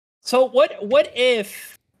So what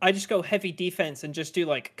if I just go heavy defense and just do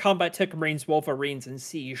like combat tech marines, wolverines, and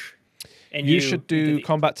siege? And you should do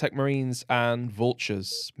combat tech marines and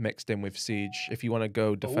vultures mixed in with siege if you want to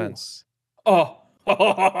go defense. Oh.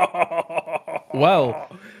 Well,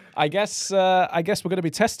 I guess we're going to be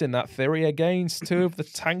testing that theory against two of the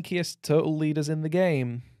tankiest turtle leaders in the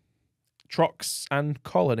game, Trox and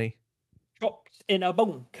Colony. Trox in a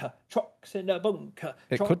bunker. Trox in a bunker.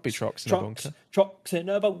 It could be Trox in a bunker. Trox in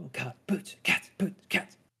a bunker. Boot cat. Boot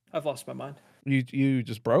cat. I've lost my mind. You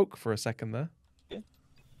just broke for a second there. Yeah.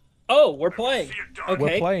 Oh, we're playing. Okay.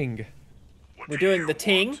 We're playing. We're doing the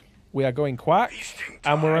ting. We are going quack,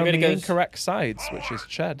 and we're on the incorrect sides, which is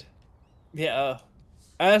Ched. Yeah.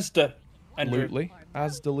 Asda. Absolutely.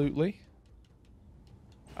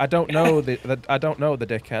 I don't know the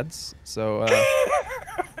dickheads, so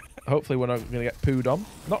hopefully we're not gonna get pooed on.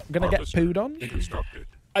 Not gonna get pooed on.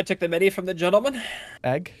 I took the mini from the gentleman.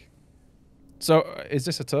 Egg. So is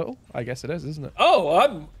this a turtle? I guess it is, isn't it?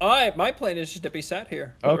 Oh, my plan is just to be sat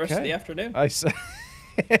here for the rest of the afternoon. I say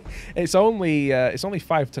it's only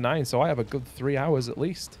 5 to 9, so I have a good 3 hours at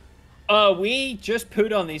least. We just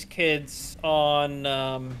pooed on these kids on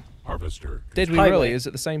Harvester. Did we really? Is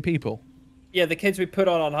it the same people? Yeah, the kids we put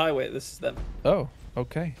on Highway. This is them. Oh,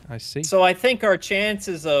 okay, I see. So I think our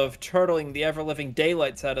chances of turtling the ever-living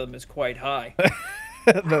daylights out of them is quite high.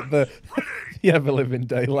 the ever-living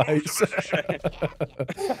daylights.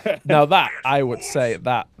 Now that I would say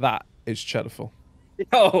that is Cheddarful.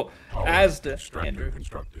 Oh, Asda, Andrew.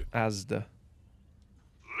 Asda.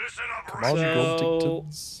 Listen up, come on,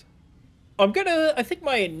 Gruntingtons. I think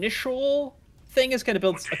my initial thing is gonna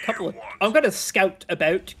build a couple of. I'm gonna scout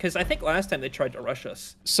about because I think last time they tried to rush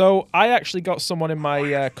us. So I actually got someone in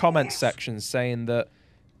my comment section saying that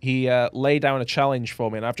he laid down a challenge for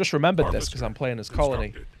me, and I've just remembered this because I'm playing as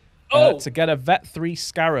Colony. To get a Vet 3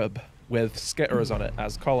 Scarab with Skitterers on it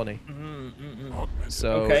as Colony.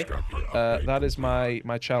 So that is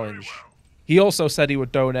my challenge. He also said he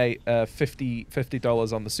would donate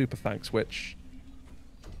 $50 on the Super Thanks, which,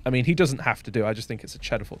 I mean, he doesn't have to do. I just think it's a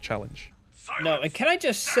Cheddarful challenge. No, and can I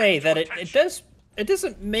just say that it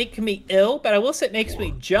doesn't make me ill, but I will say it makes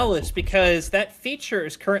me jealous because that feature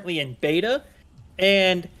is currently in beta,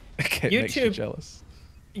 and makes you jealous.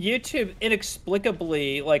 YouTube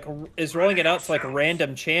inexplicably is rolling it out to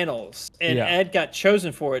random channels, and Ed got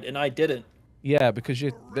chosen for it, and I didn't. Yeah, because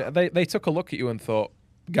they took a look at you and thought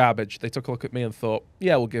garbage. They took a look at me and thought,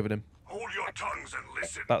 yeah, we'll give it him. Hold your tongues and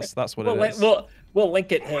listen. That's what it is. We'll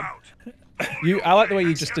link it him. I like the way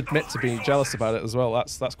you just admit to being jealous about it as well.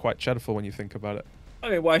 That's quite Cheddarful when you think about it. I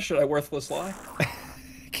mean, why should I worthless lie?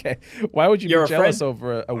 Okay, why would you be jealous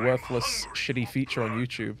over a worthless, shitty feature on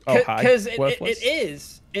YouTube? Oh, hi. Because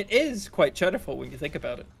it is quite Cheddarful when you think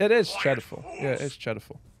about it. It is Cheddarful. Yeah, it is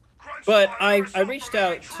Cheddarful. But I reached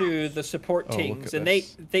out to the support teams, and they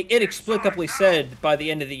inexplicably said by the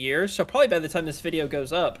end of the year, so probably by the time this video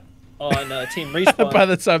goes up on Team Respawn. By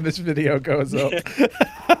the time this video goes up.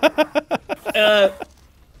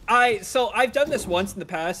 I've done this once in the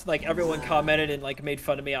past. Everyone commented and made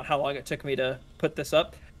fun of me on how long it took me to put this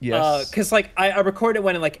up. Yes. Because I recorded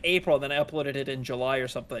one in April, and then I uploaded it in July or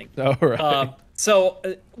something. Oh right. So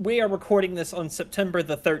we are recording this on September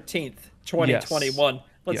the 13th, 2021.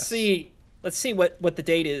 Yes. Let's see what the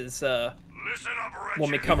date is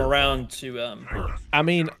when we come around to. I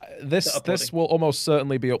mean, this will almost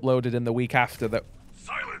certainly be uploaded in the week after that.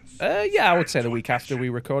 Yeah, I would say the week after we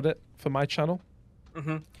record it for my channel.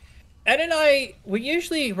 Ed and we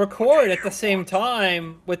usually record at the same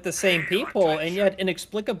time with the same people, and yet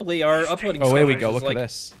inexplicably our uploading. Oh, here we go. Look at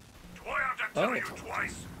this. Oh.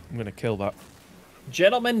 I'm gonna kill that.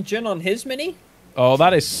 Gentleman Jin on his mini. Oh,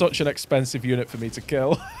 that is such an expensive unit for me to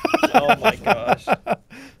kill. Oh my gosh.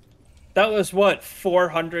 That was what,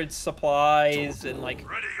 400 supplies and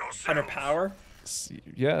 100 power?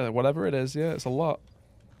 Yeah, whatever it is. Yeah, it's a lot.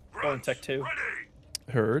 Going Tech 2.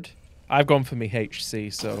 Heard. I've gone for me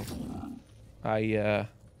HC, so I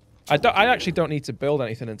actually don't need to build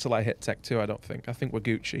anything until I hit Tech 2, I don't think. I think we're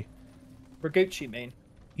Gucci. We're Gucci, man.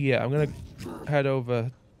 Yeah, I'm going to head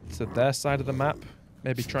over to their side of the map.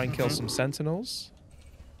 Maybe try and kill some sentinels.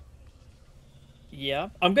 Yeah,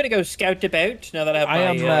 I'm going to go scout about now that I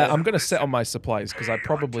have I'm going to sit on my supplies because I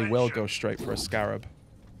probably will go straight for a scarab.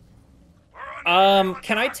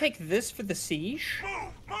 Can I take this for the siege?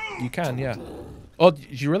 You can, yeah. Oh, do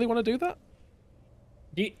you really want to do that?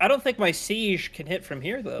 I don't think my siege can hit from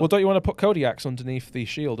here, though. Well, don't you want to put Kodiaks underneath the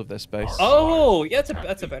shield of this base? Oh, yeah,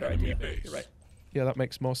 that's a better idea. You're right. Yeah, that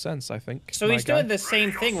makes more sense, I think. So he's doing the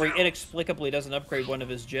same thing where he inexplicably doesn't upgrade one of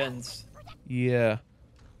his gens. Yeah.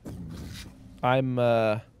 I'm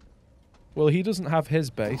Well, he doesn't have his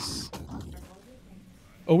base.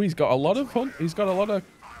 Oh, he's got a lot of hunt. He's got a lot of.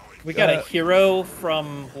 We got a hero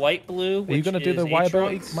from light blue. Are you gonna do the Y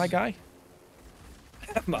ability, my guy?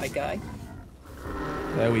 My guy.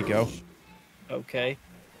 There we go. Okay.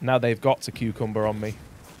 Now they've got to cucumber on me.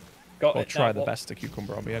 Got Or it. try Now the what? best to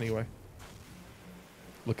cucumber on me anyway.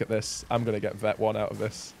 Look at this. I'm gonna get vet 1 out of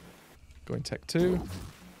this. Going tech 2.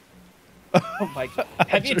 Oh my god.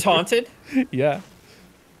 Have you taunted? Yeah.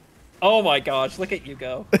 Oh my gosh, look at you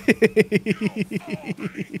go.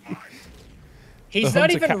 He's The not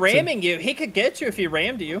hunter even captain. ramming you. He could get you if he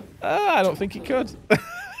rammed you. I don't think he could.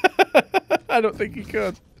 I don't think he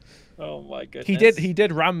could. Oh my goodness. He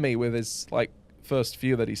did ram me with his like first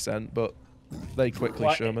few that he sent, but they quickly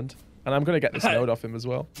What? Shermaned. And I'm gonna get this node off him as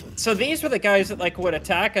well. So these were the guys that like would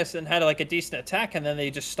attack us and had like a decent attack, and then they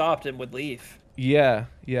just stopped and would leave. Yeah,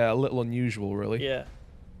 a little unusual, really. Yeah.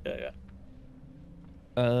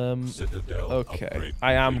 Citadel Okay. upgrade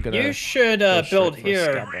I am gonna. You should go straight build for a here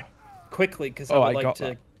scabber. quickly, because Oh, I I would like got to.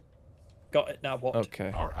 that. Got it now. What?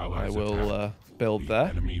 Okay. Our I allies will attack build the there.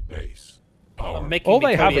 enemy base. I'm Our making All me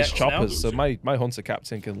they have is Kodiaks now. choppers, so my hunter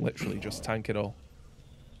captain can literally just tank it all.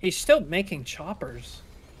 He's still making choppers.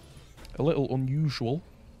 A little unusual.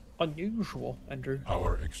 Unusual, Andrew.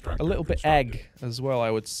 Our extractor A little bit constructed. egg as well,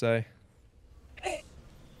 I would say.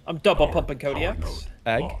 I'm double Our pumping power Kodiaks. node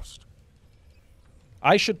Egg. lost.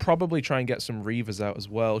 I should probably try and get some Reavers out as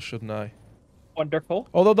well, shouldn't I? Wonderful.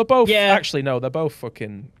 Although they're both... Yeah. Actually, no, they're both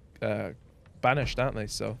fucking banished, aren't they?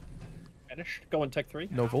 So, Finished. Going tech 3.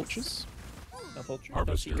 no vultures. No vulture.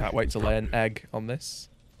 Harvester Can't wait to lay an constructed. egg on this.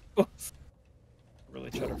 Really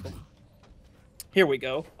cheddarful. Here we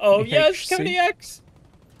go. Oh yes, HC. Kodiaks.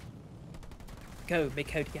 Go, big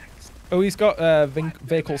Kodiaks. Oh, he's got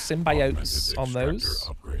vehicle symbiotes Augmented on extractor those.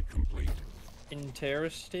 Upgrade complete.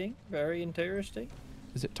 Interesting. Very interesting.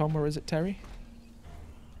 Is it Tom or is it Terry?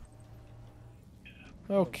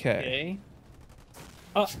 Okay.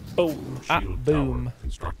 Okay. Boom. Shield boom. tower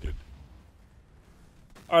constructed.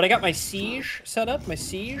 All right, I got my siege set up. My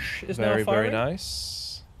siege is Very, now firing. very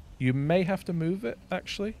nice. You may have to move it,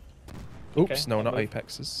 actually. Oops, Okay, no, I'll not move.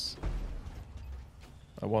 apexes.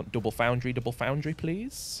 I want double foundry,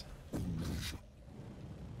 please.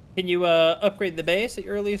 Can you upgrade the base at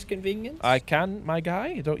your earliest convenience? I can, my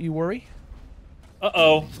guy. Don't you worry.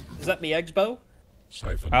 Uh-oh. Is that me Expo?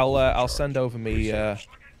 Siphon I'll discharge. send over me Research.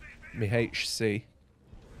 me HC.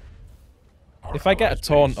 Our If I get a allies'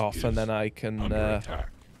 taunt base off, is and then I can. under attack.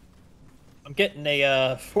 I'm getting a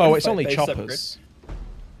Oh, it's fortified only base choppers. upgrade.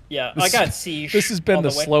 Yeah, I This- got siege. This has been on the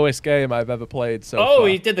way. slowest game I've ever played so Oh, far.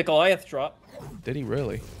 he did the Goliath drop. Did he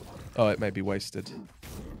really? Oh, it may be wasted.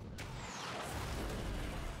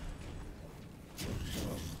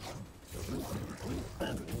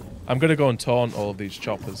 I'm gonna go and taunt all of these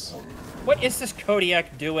choppers. What is this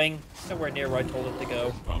Kodiak doing? Nowhere near where I told it to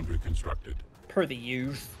go. Foundry constructed. Per the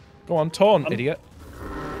use. Go on, taunt, idiot.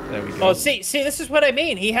 There we go. Oh, see, this is what I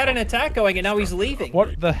mean. He had an attack going, and now he's leaving.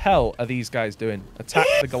 What the hell are these guys doing? Attack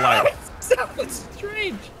the Goliath. That was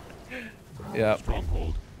strange. Yeah,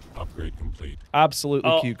 Stronghold. Upgrade complete. absolutely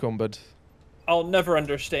Oh. cucumbered. I'll never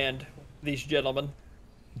understand these gentlemen.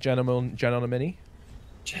 Gen on a mini?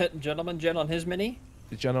 Gentleman, Jen on his mini.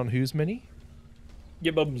 Gen on whose mini?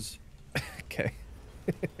 Your bums. Okay.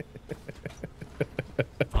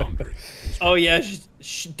 Foundry. Oh yeah,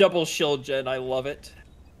 double shield Jen. I love it.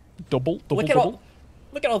 Double. Look at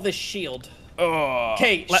all this shield. Oh,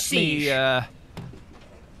 Okay, let siege. me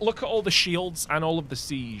look at all the shields and all of the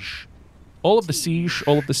siege. All of the siege,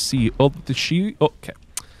 all of the siege, all of the shield. Okay.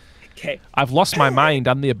 Okay, I've lost my mind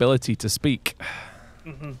and the ability to speak.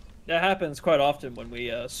 that happens quite often when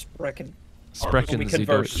we sprechen. Sprechen we Sie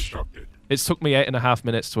converse. Deutsch. Constructed. It took me 8.5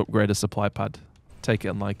 minutes to upgrade a supply pad. Take it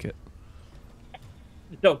and like it.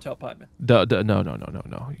 Don't tell Piman. No.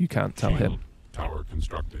 You can't tell him. Tower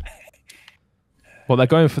constructed. Well, they're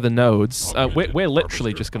going for the nodes. We're Augmented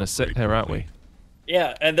literally harvester just going to sit upgrade here, aren't we? complete.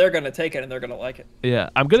 Yeah, and they're gonna take it, and they're gonna like it. Yeah,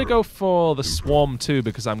 I'm going to go for the swarm too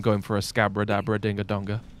because I'm going for a scabradabra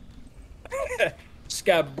dingadonga.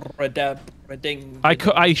 Scabradabrading.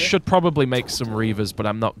 I should probably make some reavers, but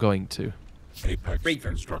I'm not going to. Apex Reaver.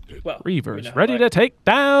 constructed. Well, we know Reavers, how ready I- to take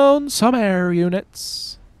down some air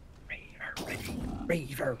units.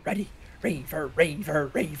 Reaver ready. Reaver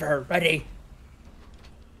ready.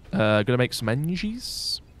 Gonna make some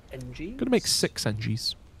NGs. NGs? Gonna make 6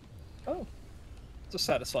 NGs. Oh. It's a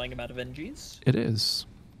satisfying amount of NGs. It is.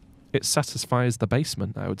 It satisfies the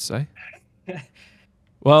basement, I would say.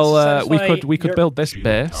 Well, we Satisfy could your- build this Shield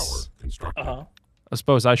base. tower constructed. Uh-huh. I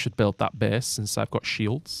suppose I should build that base since I've got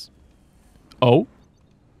shields. Oh,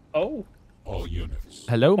 Oh. All units.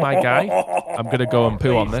 Hello, my guy. I'm gonna go and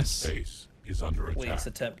poo on this. Base is under attack. Please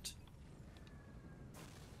attempt.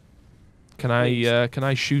 Can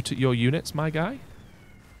I shoot at your units, my guy?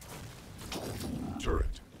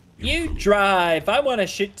 Turret. You improved. drive. I want to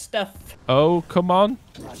shoot stuff. Oh, come on.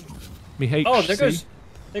 Me HC. Oh, there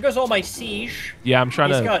goes all my siege. Yeah, I'm trying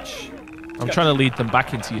He's to. got I'm trying to lead them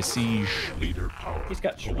back into your siege. Leader power. He's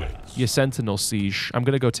got awaits. Your Sentinel Siege. I'm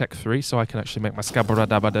gonna go Tech 3 so I can actually make my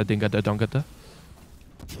Scabaradabada Dingada Dongada.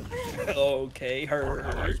 Okay, Our her.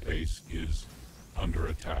 allied base is under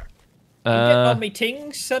attack. You getting all my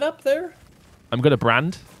tings set up there? I'm gonna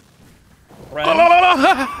brand. Brand?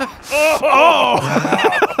 Oh!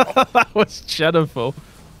 That was cheddarful.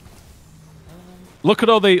 Look at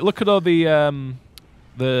all the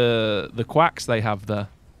quacks they have there.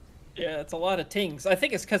 Yeah, it's a lot of tings. I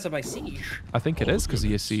think it's because of my siege. I think it is because of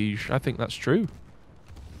your siege. I think that's true.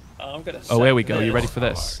 I'm gonna. Oh, here we sack go. You this. ready for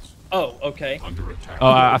this? Oh, okay. Under attack. Oh,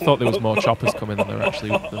 I thought there was more choppers coming than there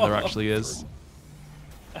actually is.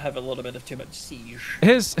 I have a little bit of too much siege.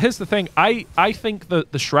 Here's the thing. I think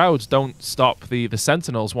that the shrouds don't stop the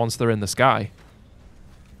sentinels once they're in the sky.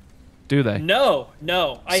 Do they? No.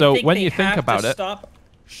 I So think when they you think have about to it- stop.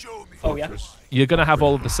 Oh yeah. You're gonna have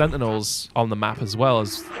all of the sentinels on the map as well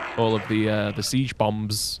as all of the siege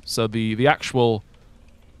bombs. So the actual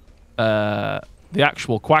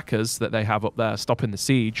quackers that they have up there stopping the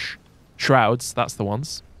siege, shrouds, that's the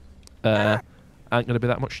ones, aren't gonna be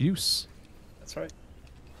that much use. That's right.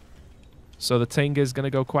 So the ting is gonna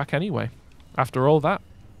go quack anyway. After all that.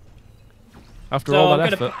 After So all I'm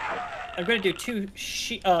that gonna- effort. I'm gonna do two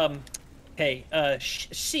siege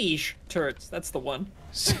turrets. That's the one.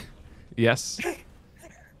 Yes.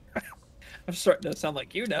 I'm starting to sound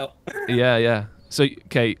like you now. Yeah. So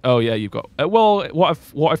okay. Oh yeah, you've got. Well,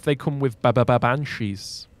 what if they come with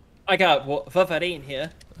banshees? I got Wolverine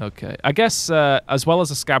here. Okay. I guess as well as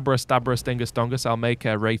a Scabrous, Stabbrous, Dingus, Dongus, I'll make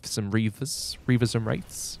Wraiths and Reavers and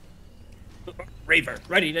Wraiths. Raver,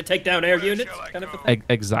 ready to take down air units, kind of a thing.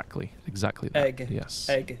 Exactly that. Egg. Yes.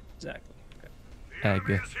 Egg. Exactly.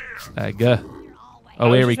 Egg. I Oh,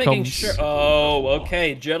 was here he just making comes. Sure. Oh,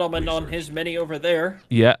 okay. Gentleman on his mini over there.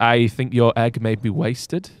 Yeah, I think your egg may be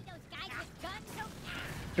wasted.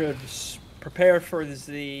 Should prepare for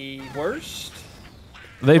the worst.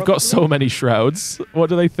 They've got so many shrouds. What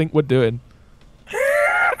do they think we're doing?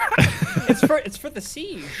 It's for the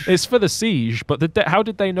siege. It's for the siege, but how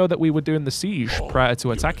did they know that we were doing the siege prior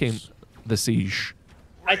to attacking the siege?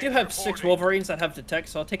 I do have 6 Wolverines that have detect,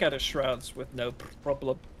 so I'll take out his shrouds with no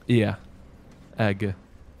problem. Yeah. Egg.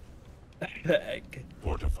 Egg.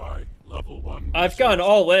 Fortify level 1. I've gone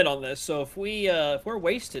all in on this, so if we're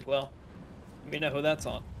wasted, well, we know who that's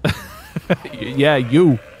on. Yeah,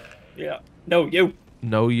 you. Yeah. No, you.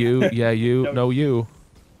 No, you. Yeah, you. No. No, you.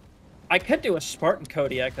 I could do a Spartan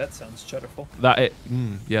Kodiak. That sounds cheddarful.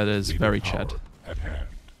 Yeah, that is Leader very power ched. At hand.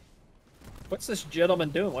 What's this gentleman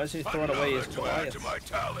doing? Why is he throwing away his Goliath?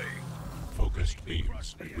 Focused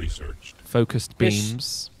beams researched. Focused His-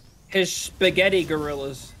 beams. His spaghetti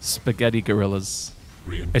gorillas. Spaghetti gorillas.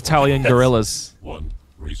 Reinforced. Italian gorillas. 1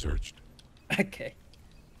 researched. Okay.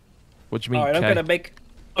 What do you mean, All right, K?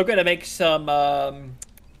 I'm gonna make some.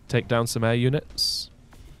 Take down some air units.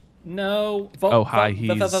 No. Oh, hi,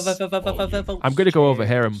 he's- I'm going to go over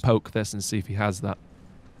here and poke this and see if he has that.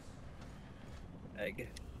 Egg.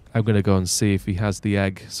 I'm going to go and see if he has the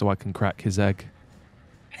egg so I can crack his egg.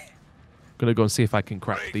 I'm going to go and see if I can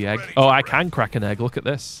crack the egg. Oh, I can crack an egg. Look at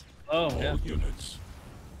this. Oh yeah. All units.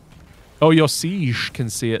 Oh, your siege can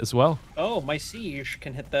see it as well. Oh, my siege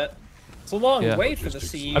can hit that. It's a long Yeah. way for the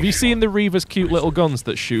siege. Have you seen the Reaver's cute little guns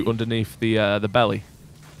that shoot underneath the belly?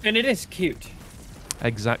 And it is cute.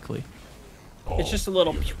 Exactly. It's just a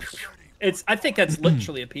little. It's. I think that's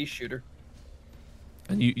literally a pea shooter.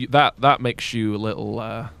 And you that makes you a little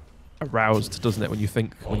aroused, doesn't it? When you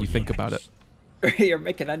think about it, You're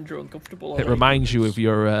making Andrew uncomfortable. it reminds you of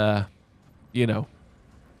your, you know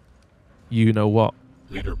what.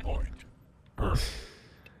 Leader point. Earth.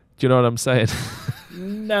 Do you know what I'm saying?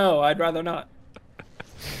 No, I'd rather not.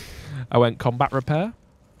 I went combat repair.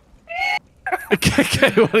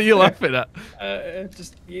 Okay, what are you laughing at?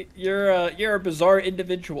 Just you're a bizarre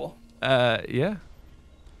individual. Yeah,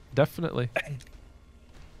 definitely.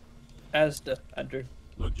 Asda, Andrew.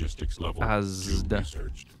 Logistics level. As 2 the-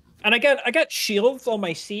 researched. And I got shields on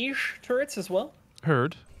my siege turrets as well.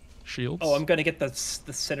 Heard. Shields. Oh, I'm gonna get the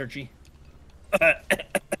synergy.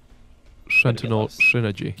 Sentinel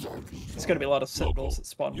synergy. There's gonna be a lot of sentinels that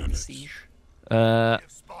spawn with the units. siege. Oh,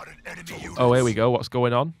 here we go. What's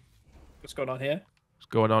going on? What's going on here? What's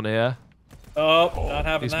going on here? Oh, not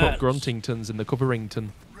having He's that. put Gruntingtons in the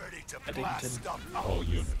Coverington. All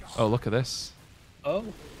units. Oh, look at this. Oh.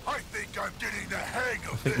 I think I'm getting the hang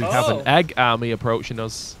of I think this. we have an egg army approaching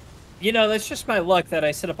us. You know, that's just my luck that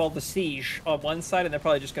I set up all the siege on one side and they're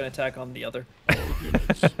probably just going to attack on the other. All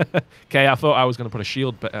units. Okay, I thought I was going to put a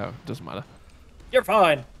shield, but doesn't matter. You're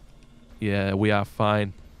fine. Yeah, we are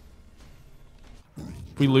fine.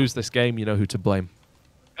 If we lose this game, you know who to blame.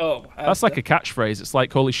 Oh. That's like a catchphrase. It's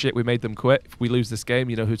like, holy shit, we made them quit. If we lose this game,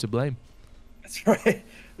 you know who to blame. That's right.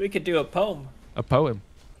 We could do a poem. A poem.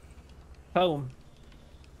 Poem.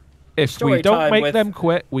 If Story we don't time make with- them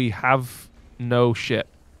quit, we have no shit.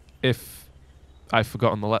 If I've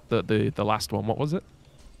forgotten the last one, what was it?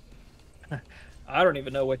 I don't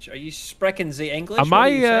even know which. Are you sprechen the English? Am What are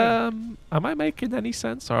you saying? am I making any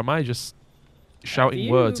sense, or am I just shouting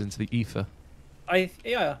you- words into the ether?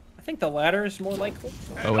 Yeah, I think the latter is more likely.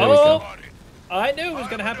 Oh, there we go. I knew it was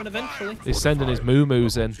going to happen eventually. He's sending his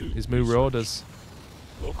moo-moos in, his moo-rauders.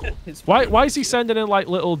 Local. Why is he sending in like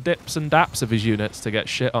little dips and daps of his units to get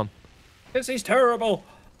shit on? Because he's terrible.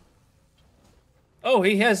 Oh,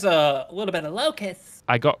 he has a little bit of locusts.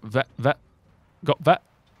 I got vet.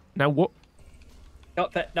 Now what?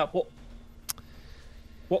 Got that. Now what?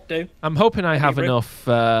 What do? I'm hoping I have rib- enough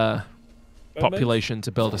population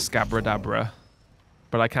to build a Scabradabra,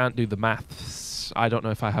 but I can't do the maths. I don't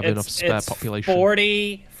know if I have enough spare it's population.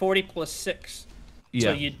 40 plus 6. Yeah.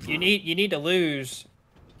 So you need to lose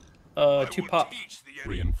 2 pop.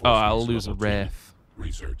 Reinforcements Oh, I'll lose a level 2. wraith.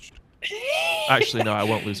 Researched. Actually, no, I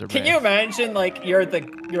won't lose a wraith. Can you imagine like you're the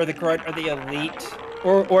grunt or the elite,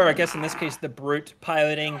 or I guess in this case the brute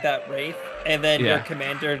piloting that wraith, and then your Yeah.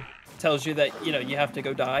 commander tells you that you have to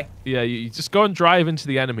go die. Yeah, you just go and drive into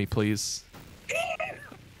the enemy, please.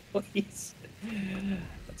 Please.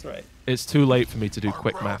 That's right. It's too late for me to do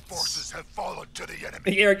quick Ground maths. forces have fallen to the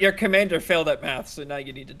enemy. Your commander failed at math, so now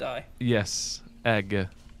you need to die. Yes, egg.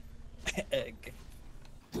 Egg.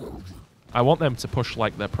 I want them to push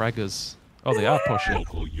like they're preggers. Oh, they are pushing.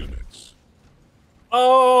 Local units.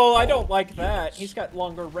 Oh, I don't like that. He's got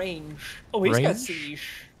longer range. Oh, he's got Range? siege.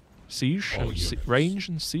 Siege All and units. range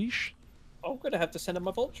and siege. Oh, I'm gonna have to send him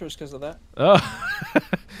my vultures because of that.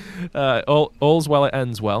 Oh, all's well it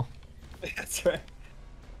ends well. That's right.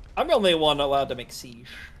 I'm the only one allowed to make siege.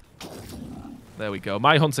 There we go.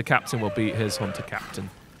 My hunter captain will beat his hunter captain.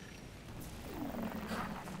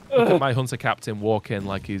 Look at my hunter captain walk in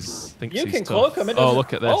like thinks You he's can tough. cloak him. It Oh, doesn't-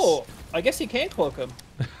 look at this. Oh, I guess he can cloak him.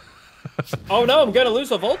 Oh no, I'm gonna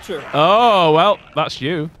lose a vulture. Oh, well, that's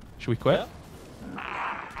you. Should we quit?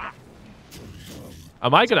 Yeah.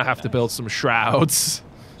 Am I going to have to build some shrouds?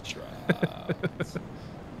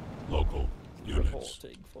 Local units.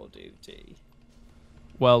 Revolting for duty.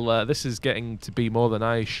 Well, this is getting to be more than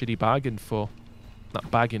I shitty bargained for. That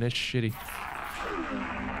bargain is shitty.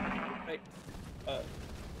 Right.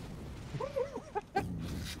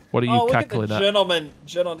 What are you Oh, look cackling at the at? gentleman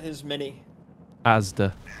on his mini.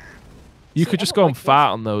 Asda. You See, could I just don't go like and this.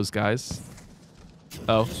 fart on those guys.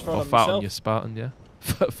 Oh, Just fart or on fart on myself. your Spartan, yeah.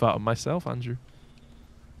 Fart on myself, Andrew.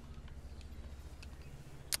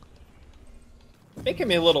 Making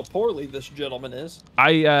me a little poorly, this gentleman is.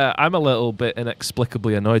 I'm a little bit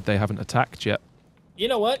inexplicably annoyed they haven't attacked yet. You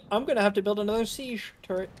know what? I'm gonna have to build another siege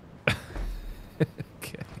turret.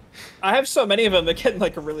 Okay. I have so many of them, they're getting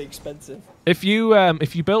like really expensive. If you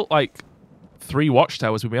built like 3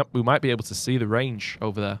 watchtowers, we might be able to see the range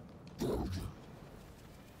over there.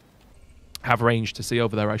 Have range to see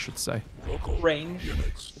over there, I should say. Local Range.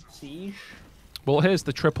 units. Siege. Well, here's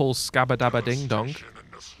the triple scabadabba ding dong.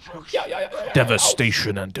 Yeah.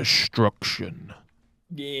 Devastation and destruction.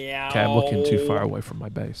 Yeah. Okay, I'm looking too far away from my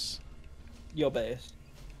base. Your base.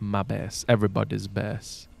 My base. Everybody's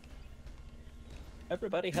base.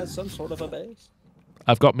 Everybody has some sort of a base.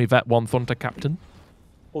 I've got me Vet 1 Thunder Captain.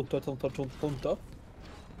 Punta.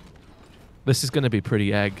 This is going to be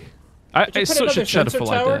pretty egg. Could you It's put such another a sensor cheerful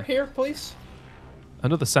tower idea. here, please?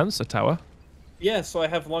 Another sensor tower? Yeah, so I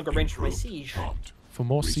have longer range for my Improved siege. prompt. For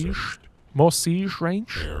more siege? Researched. More siege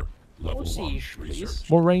range? Air level More 1 siege, please. research.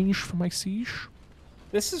 More range for my siege?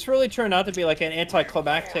 This has really turned out to be like an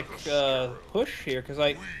anticlimactic push here, because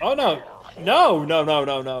Oh, no. No.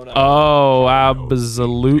 Oh,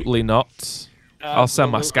 absolutely not. I'll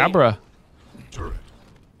send my Absolutely. Scabra. Turret.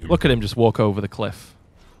 Look at him just walk over the cliff.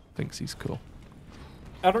 Thinks he's cool.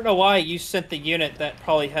 I don't know why you sent the unit that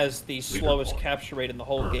probably has the slowest capture rate in the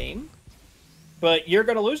whole game. But you're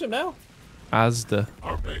going to lose him now. Asda.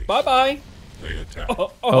 Our base. Bye-bye. They attack.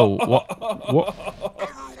 Oh, what? Everyone to work.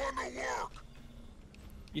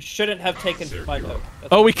 You shouldn't have taken my note. That's-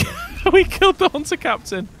 Oh, we killed the hunter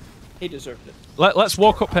captain. He deserved it. Let's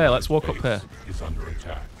walk up here. Let's walk up here. Is under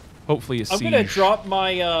attack. Hopefully you see. I'm gonna drop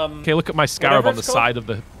my Okay, look at my scarab on the side of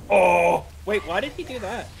the. Oh wait, why did he do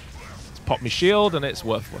that? It's popped me shield and it's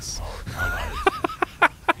worthless.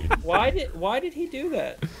 Why did he do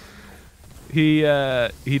that? He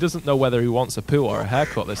doesn't know whether he wants a poo or a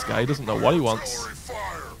haircut. This guy, he doesn't know what he wants.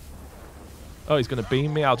 Oh, he's gonna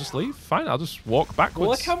beam me. I'll just leave. Fine, I'll just walk backwards.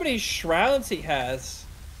 Well, look how many shrouds he has.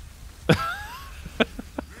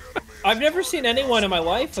 I've never seen anyone in my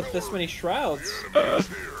life with this many shrouds. That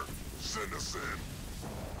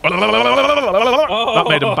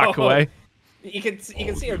made him back away. You can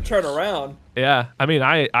see her turn around. Yeah, I mean,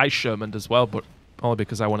 I Shermaned as well, but only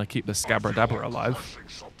because I want to keep the Scabradabra alive.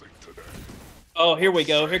 Oh, here we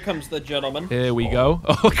go. Here comes the gentleman. Here we go.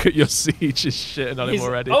 Oh, look at your siege is shitting on him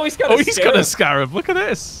already. Oh, he's got a scarab. Look at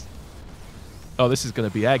this. Oh, this is going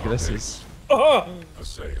to be egg. This is. Oh.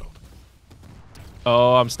 Assailed.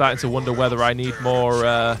 Oh, I'm starting to wonder whether I need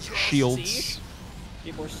more shields. Siege?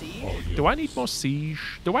 Need more siege? Do I need more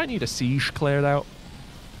siege? Do I need a siege cleared out?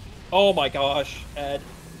 Oh my gosh, Ed.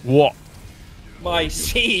 What? My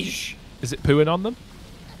siege. Is it pooing on them?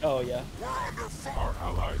 Oh yeah. Our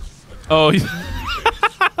allies. Oh,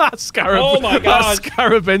 that scarab. Oh my god. That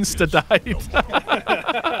scarab insta died.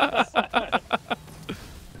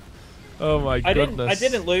 Oh my goodness. I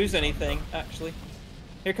didn't lose anything actually.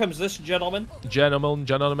 Here comes this gentleman. Gentleman.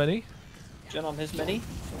 Gentleman, his mini.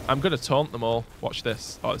 I'm gonna taunt them all. Watch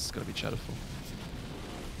this. Oh, this is gonna be cheerful.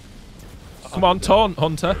 Come on, taunt,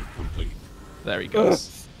 Hunter. Complete. There he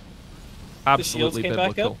goes. Absolutely came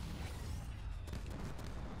back biblical. up.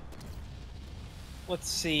 Let's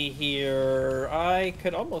see here. I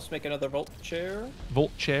could almost make another vulture.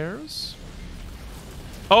 Vultures.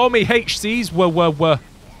 Oh, me HCs were.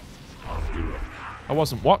 I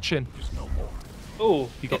wasn't watching. Oh,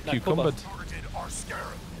 He got cucumbered.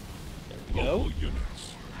 There we go.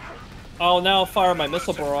 I'll now fire my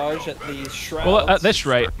missile barrage at these shrouds. Well, at this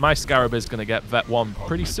rate, my scarab is going to get Vet 1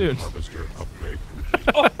 pretty soon.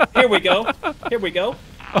 Oh, here we go. Here we go.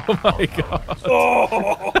 Oh my god. Oh.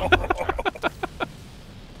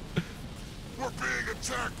 We're being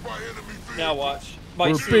attacked by enemy vehicles. Now watch. My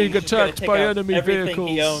We're siege being is gonna attacked take by out enemy everything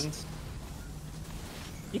he vehicles. owns.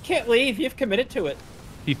 You can't leave. You've committed to it.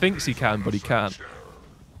 He thinks he can, but he can't.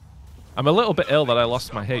 I'm a little bit ill that I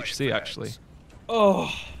lost my HC, actually.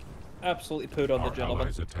 Oh, absolutely pooed on the Our gentleman.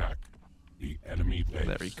 allies attack the enemy base.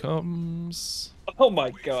 There he comes. Oh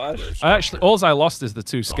my gosh. All I lost is the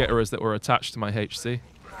 2 skitterers that were attached to my HC.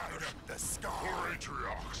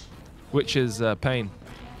 Which is pain,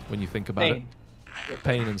 when you think about Pain. it.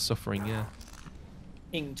 Pain and suffering, yeah.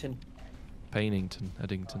 Ington. Painington,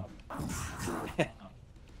 Eddington.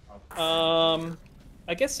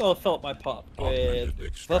 I guess I'll fill up my pop with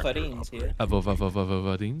Wolverines here.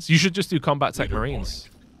 Wolverines. You should just do Combat Tech Marines.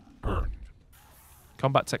 Burned.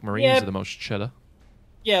 Combat Tech Marines Yeah. are the most cheddar.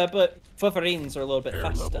 Yeah, but Wolverines are a little bit Air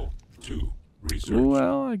faster. level 2. Research.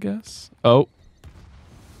 Well, I guess. Oh.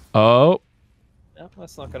 Oh. No,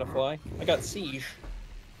 that's not gonna fly. I got Siege.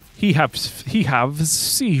 He have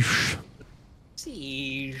siege.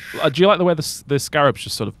 Siege. Do you like the way the scarab's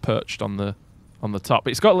just sort of perched on the top?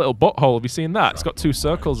 It's got a little butthole. Have you seen that? It's got 2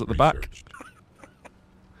 circles at the back.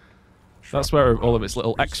 That's where all of its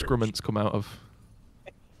little excrements come out of.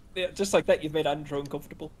 Yeah, just like that, you've made Andrew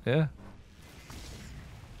uncomfortable. Yeah.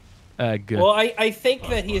 Egg. Well, I think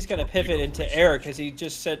that he's gonna pivot into air because he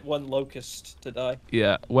just sent 1 locust to die.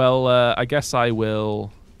 Yeah. Well, I guess I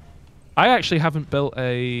will. I actually haven't built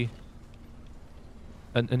an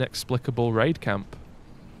inexplicable raid camp.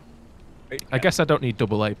 I guess I don't need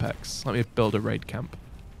double apex. Let me build a raid camp.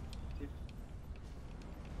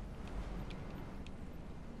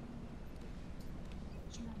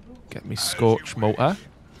 Get me Scorch Motor.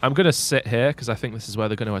 I'm going to sit here because I think this is where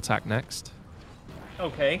they're going to attack next.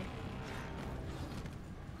 Okay.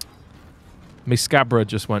 My Scabra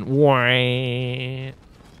just went wah.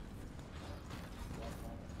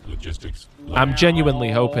 Logistics. I'm genuinely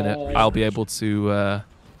hoping I'll be able to...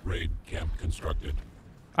 Raid camp constructed.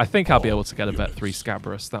 I think I'll be able to get a Vet 3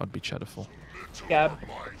 Scabrous. That would be cheddiful. Scab,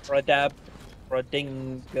 Radab,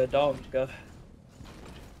 Radingadonga.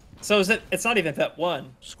 So is it? It's not even Vet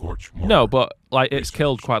 1. Scorch. No, but like it's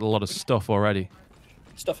killed quite a lot of stuff already.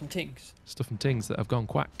 Stuff and things. Stuff and things that have gone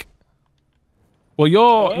quack. Well,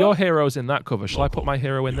 your hero's in that cover. Shall I put my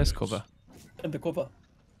hero in this cover? In the cover.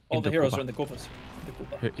 All In the the heroes cover. are in the covers. In the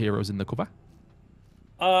cover. Heroes in the cover.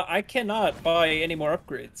 I cannot buy any more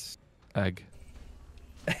upgrades. Egg.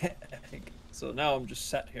 So now I'm just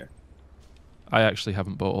sat here. I actually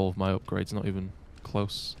haven't bought all of my upgrades. Not even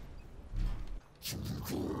close.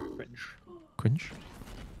 Cringe. Cringe.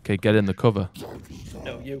 Okay, get in the cover.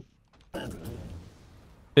 No, you.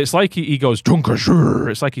 It's like he goes, Dankeschön.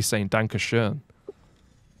 It's like he's saying Dankeschön.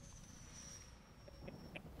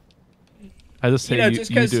 I just hear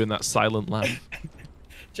you doing that silent laugh.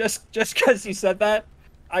 Just because you said that,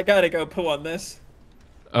 I gotta go poo on this.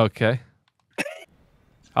 Okay.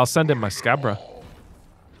 I'll send him my Scabra.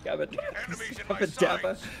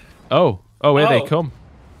 Oh, here they come.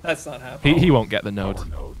 That's not happening. He won't get the node.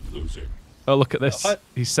 Oh, look at this.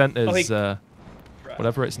 He sent his Right.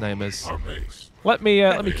 whatever its name is. Let me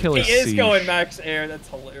kill his He is siege. going max air. That's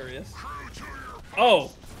hilarious.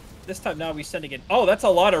 Oh, this time now we're sending in. Oh, that's a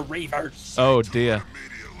lot of ravers. Oh dear.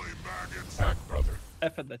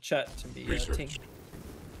 F in the chat to me, ting.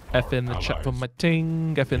 F in the chat for my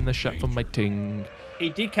ting. F in the chat for my ting. He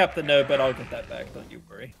decapped the node, but I'll get that back. Don't you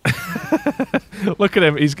worry. Look at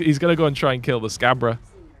him. He's gonna go and try and kill the Scabra.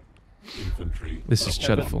 This is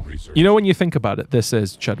dreadful. You know, when you think about it, this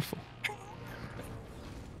is dreadful.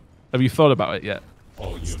 Have you thought about it yet?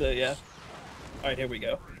 Still, yeah. All right, here we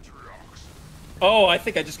go. Oh, I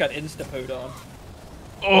think I just got insta-pooed on.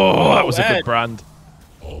 Oh, that was a good brand.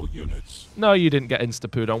 All units. No, you didn't get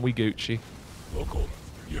insta-pooed on. We Gucci. Local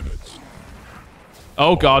units.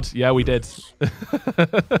 Oh God, yeah, we did.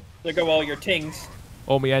 There go all your tings.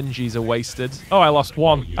 All my NGs are wasted. Oh, I lost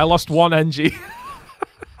one. I lost one NG.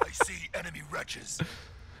 I see enemy wretches.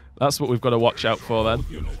 That's what we've got to watch out for then.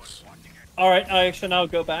 All right, I shall now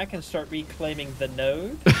go back and start reclaiming the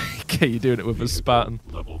node. Okay, you're doing it with a Spartan.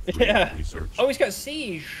 Yeah. Oh, he's got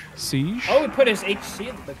siege. Siege? Oh, he put his HC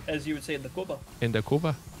in the, as you would say in the Kuba. In the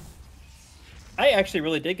Kuba. I actually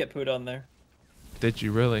really did get put on there. Did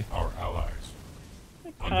you really? Our allies.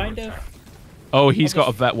 Kind of. Oh, he's got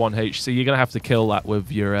a vet 1 HC. You're going to have to kill that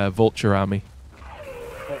with your Vulture army.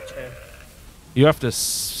 Vulture. You have to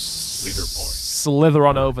slither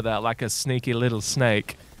on over there like a sneaky little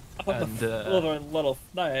snake. And, little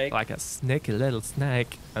snake. Like a sneaky little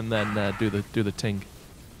snake. And then do the ting.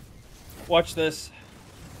 Watch this.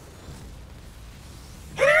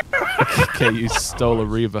 Okay, you stole a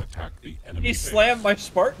Reaver. He slammed my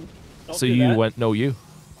Spartan. Don't So do you that. went, no, you.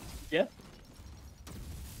 Yeah.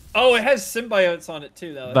 Oh, it has symbiotes on it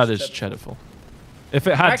too, though. That is cheddiful. If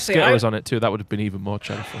it had Actually, skitters on it too, that would have been even more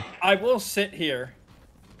cheddiful. I will sit here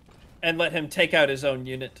and let him take out his own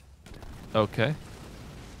unit. Okay.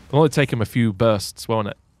 It'll only take him a few bursts, won't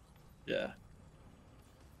it? Yeah.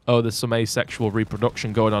 Oh, there's some asexual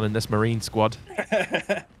reproduction going on in this Marine squad.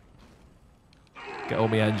 Get all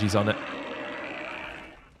my NGs on it.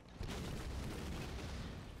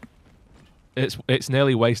 It's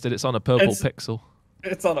nearly wasted. It's on a purple pixel.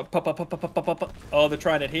 It's on a pop. Oh, they're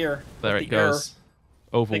trying it here. There it goes.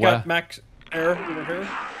 Over they where? got max error over here.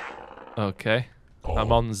 Okay.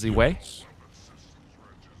 I'm on the way.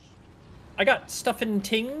 I got stuff in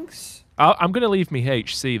tings. I'm going to leave me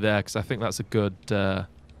HC there because I think that's a good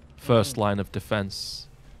first line of defense.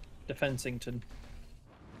 Defensington.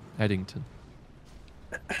 Eddington.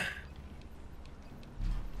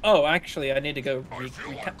 Oh, actually, I need to go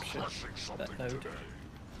recapture that node.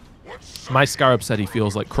 My Scarab said he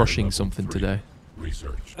feels like crushing something today.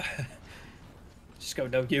 Research. Just go,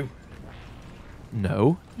 no, you.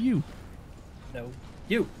 No, you. No,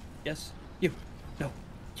 you. Yes, you. No,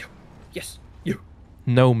 you. Yes, you.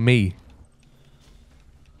 No, me.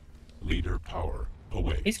 Leader power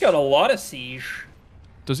away. He's got a lot of siege.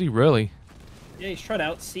 Does he really? Yeah, he's trying to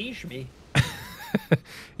out-siege me.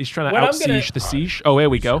 He's trying to out-siege the siege. Oh, here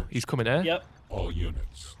we go. He's coming here. Yep. All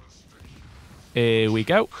units. Here we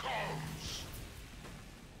go.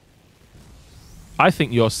 I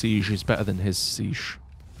think your siege is better than his siege.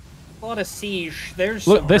 A lot of siege. There's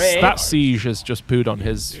Look, some that siege has just pooed on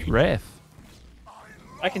his wraith.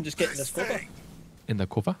 I can just get in this cover. In the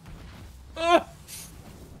cover?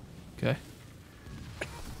 Okay.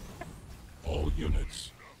 All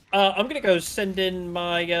units. I'm gonna go send in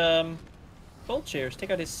my vultures.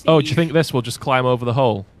 Take out his siege. Oh, do you think this will just climb over the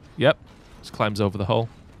hole? Yep. Just climbs over the hole.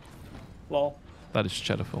 Well, that is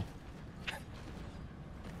cheddiful.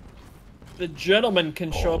 The gentleman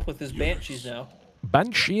can show up with his banshees now.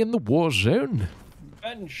 Banshee in the war zone.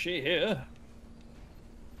 Banshee here.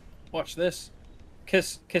 Watch this.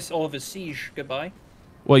 Kiss all of his siege goodbye.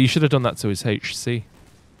 Well, you should have done that to his HC.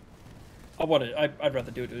 I'd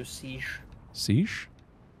rather do it to his siege. Siege?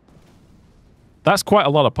 That's quite a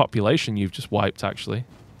lot of population you've just wiped, actually.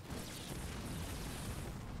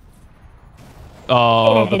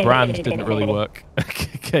 Oh, the brand didn't really work.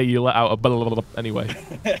 Okay, you let out a blah, blah, blah, blah. Anyway.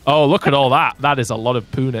 Oh, look at all that. That is a lot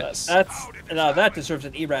of punits. That deserves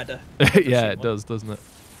an errata. Yeah, it does, doesn't it?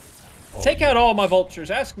 Take out all my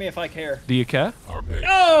vultures. Ask me if I care. Do you care?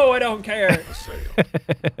 No, I don't care.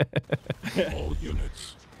 All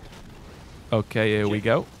units. Okay, here we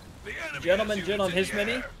go. Gentleman Jin on his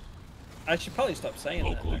mini. I should probably stop saying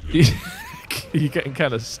that. You're getting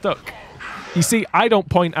kind of stuck. You see, I don't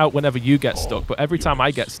point out whenever you get stuck, but every time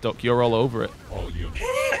I get stuck, you're all over it.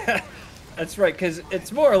 That's right, because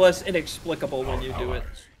it's more or less inexplicable when you do it.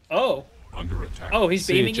 Oh. Under attack. Oh, he's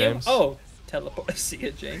See you, beaming you? James. Oh. Teleport. See ya,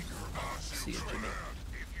 James. See ya, Jimmy.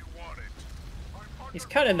 He's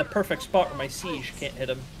kind of in the perfect spot where my siege can't hit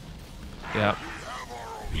him. Yeah.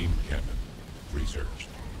 Beam cannon. Researched.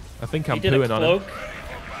 I think I'm He did a pooing on him. cloak.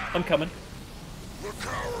 I'm coming.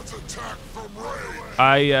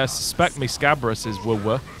 I suspect me Scabrous is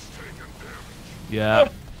woo-woo. Yeah,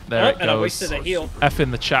 there it And I goes. wasted a heal. F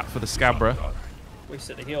in the chat for the Scabra.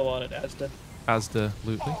 Wasted a heal on it, Asda. Asda,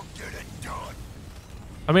 Lutely.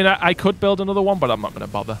 I mean, I could build another one, but I'm not going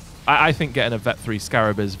to bother. I think getting a Vet 3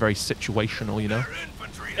 Scarab is very situational, you know?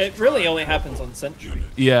 It really only happens on Sentry.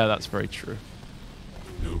 Yeah, that's very true.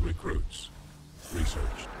 New recruits.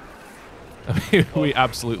 Researched. I mean, we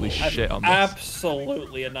absolutely shit on this.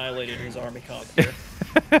 Absolutely annihilated his army comp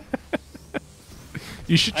here.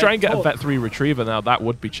 You should try and get a Vet 3 Retriever now. That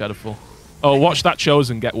would be cheddarful. Oh, watch that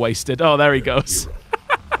Chosen get wasted. Oh, there he goes.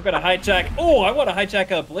 I'm gonna hijack. Oh, I want to hijack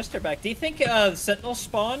a Blisterback. Do you think Sentinel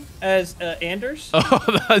spawn as Anders?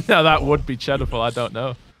 Oh, no, that would be cheddarful. I don't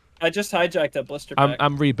know. I just hijacked a Blisterback.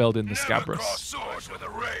 I'm rebuilding the Scabrous.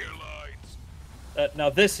 Now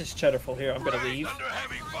this is cheddarful here. I'm gonna leave.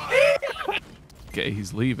 Okay,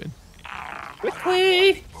 he's leaving.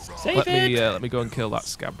 Quickly! Save Let me go and kill that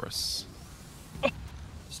Scabrous.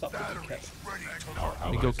 Stop the cat.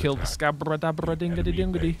 Let me go kill the Scabra dabra dingady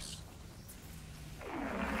dingady.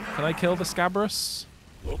 Can I kill the Scabrous?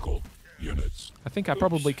 Local units. I think I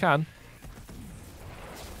probably can.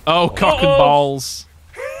 Oh, cock and balls.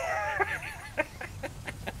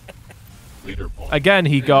 Leader point. Again,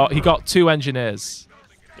 he got 2 engineers.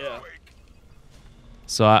 Yeah.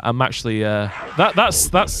 So I'm actually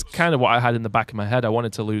that's kind of what I had in the back of my head. I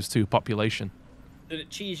wanted to lose 2 population. Did it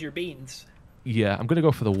cheese your beans? Yeah, I'm gonna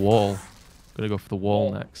go for the wall. I'm gonna go for the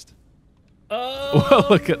wall next. Oh.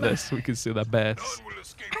 Look at this. We can see the base.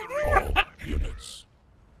 All units.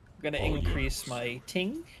 I'm gonna increase my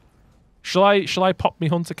ting. Shall I pop me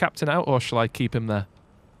Hunter Captain out, or shall I keep him there?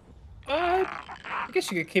 I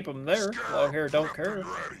guess you could keep him there. Long hair, don't care.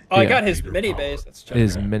 Oh, I Yeah. got his mini base. That's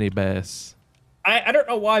His mini base. I don't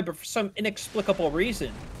know why, but for some inexplicable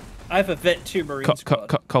reason, I have a Vet 2 Marine squad.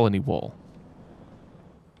 Colony wall.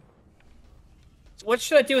 What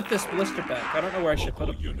should I do with this Blisterback? I don't know where I should put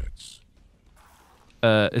him. Units.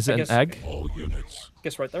 Is it guess- an egg? All units.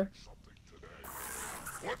 Guess right there.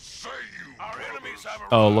 What say you? Our enemies have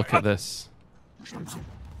Oh, look at this.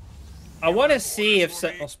 I want to see if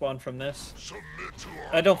Sentinel spawn from this. submit to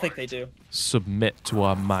our I don't think they do. Submit to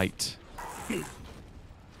our might. we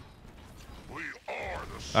are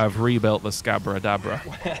the I've rebuilt the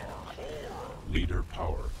Scabradabra. Leader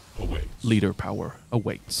power awaits. Leader power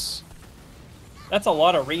awaits. That's a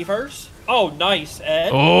lot of Reavers. Oh, nice,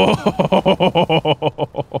 Ed. Oh!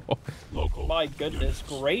 Local My goodness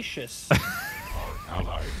gracious.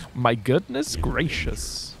 allies. My goodness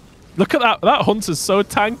gracious. Look at that. That Hunter's so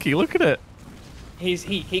tanky. Look at it.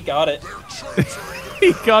 He got it.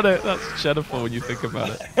 He got it. That's cheddarful when you think about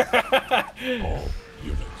it. All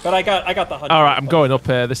units. But I got the 100. All right, I'm going up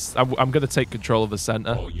here. I'm going to take control of the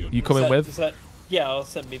center. You coming with? Yeah, I'll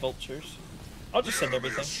send me vultures. I'll just send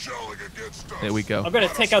everything. shelling against us. Here we go. I'm gonna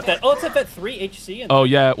take out that. Oh, it's a Vet 3 HC. And Oh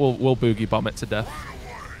yeah, we'll boogie bomb it to death.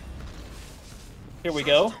 here we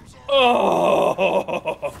go.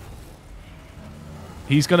 Oh.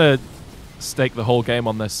 He's gonna stake the whole game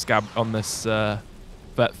on this Vet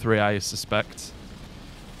 3, I suspect.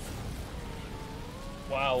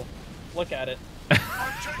 Wow. Look at it.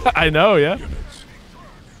 I know, yeah. Units.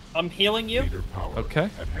 I'm healing you. Leader power Okay.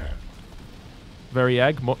 at hand. Very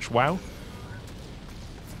egg, much wow.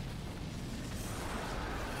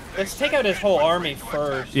 Let's take out his whole army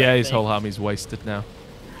first. Yeah, I his think. whole army's wasted now.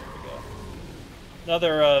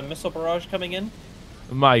 Another missile barrage coming in.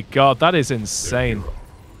 My god, that is Their insane. hero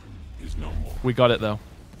is no more. We got it though.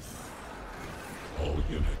 All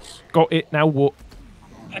units. Got it now, what?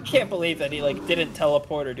 I can't believe that he like didn't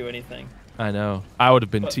teleport or do anything. I know. I would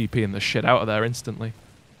have been But- TPing the shit out of there instantly.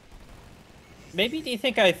 Maybe do you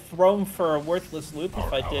think I throw him for a worthless loop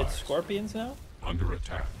if I did scorpions now? Under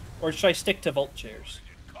attack. Or should I stick to vultures?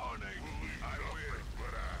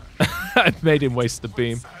 I made him waste the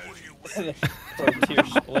beam. For a tier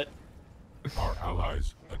split. Our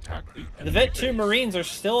allies attack the enemy. The Vet 2 base. Marines are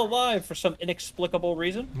still alive for some inexplicable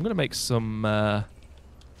reason. I'm gonna make some more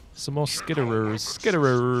skitterers.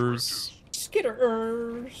 Skitterers.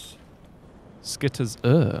 Skitterers. Skitters.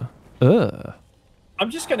 I'm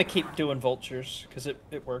just gonna keep doing vultures because it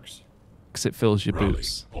works. Because it fills your Rally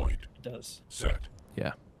boots. point. It does. Set.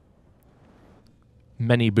 Yeah.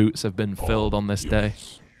 Many boots have been filled on this day.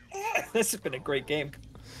 This has been a great game.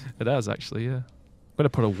 It has, actually, yeah. I'm going to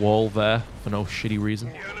put a wall there for no shitty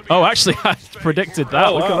reason. Oh, actually, I predicted that.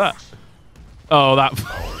 Oh, Look wow. at that. Oh, that,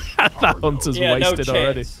 that hunter's Yeah, wasted no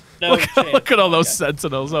already. chance. No chance. Look at all those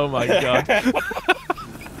sentinels. Oh, my God.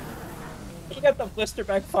 You got the blister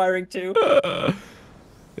back firing, too. All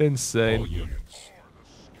Insane. units.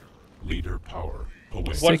 Leader power away.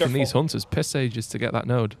 It's Wonderful. taking these hunters piss ages to get that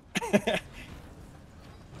node.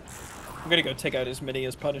 I'm gonna go take out his mini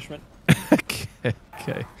as punishment.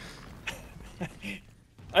 Okay.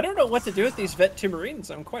 I don't know what to do with these Vet 2 Marines.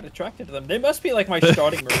 I'm quite attracted to them. They must be like my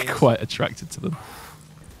starting Marines. Quite attracted to them.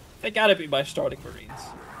 They gotta be my starting Marines.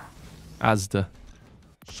 Asda.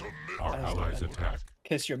 Our allies attack.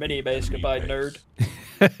 Kiss your mini base goodbye, nerd.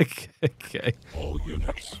 Okay. All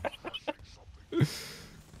units.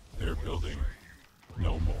 They're building.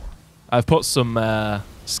 No more. I've put some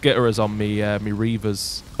skitterers on me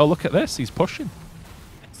Reavers. Oh, look at this. He's pushing.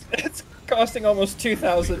 It's costing almost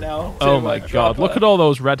 2,000 now. Oh to, my drop God. Look a- at all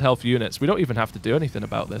those red health units. We don't even have to do anything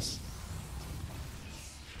about this.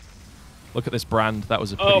 Look at this brand. That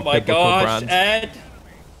was a pretty Oh my biblical gosh, brand. Ed.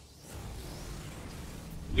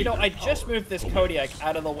 You know, I just moved this Kodiak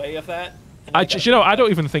out of the way of that. and I got- you know, I don't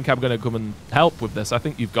even think I'm going to come and help with this. I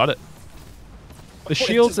think you've got it. The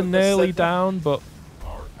shields are Just with the nearly second- down, but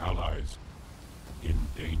Our allies in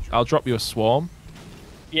danger. I'll drop you a swarm.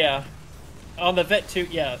 Yeah. On the Vet 2,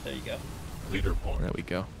 yeah, there you go. Leader point. There we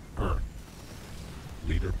go. Burn.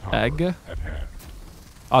 Leader power Egg. at hand.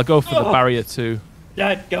 I'll go for the Oh. barrier too.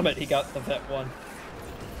 Dadgummit, he got the Vet 1.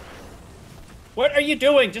 What are you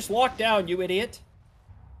doing? Just lock down, you idiot.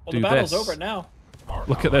 Well, Do the battle's this. over now. Our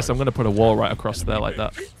Look at this. I'm going to put a wall right across there like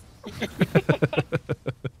that.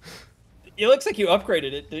 It looks like you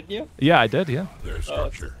upgraded it, didn't you? Yeah, I did, yeah. Their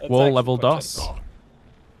structure. That's Wall actually level quite DOS. nice. Gone.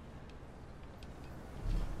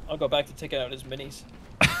 I'll go back to taking out his minis.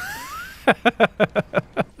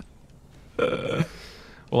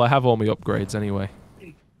 Well, I have all my upgrades anyway.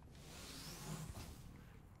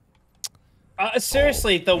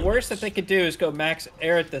 Seriously, the worst that they could do is go max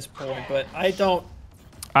air at this point, but I don't...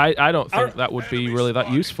 I don't think Our- that would be really that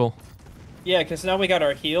useful. Yeah, because now we got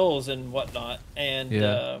our heals and whatnot, and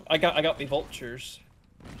Yeah. I got me vultures.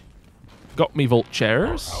 Got me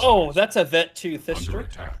vultures. Oh, that's a Vet 2 Under Thister.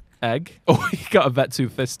 attack. Egg. Oh, you got a vet 2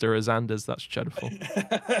 Thister as Anders. That's cheddarful.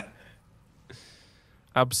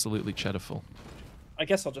 Absolutely cheddarful. I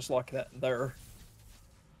guess I'll just lock that there.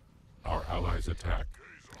 Our allies attack.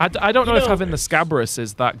 I don't know You if know- having the Scabrous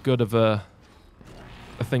is that good of a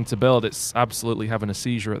thing to build. It's absolutely having a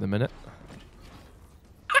seizure at the minute.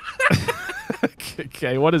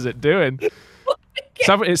 Okay, what is it doing?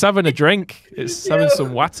 It's having a drink. It's having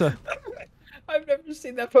some water. I've never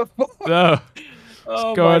seen that before. No.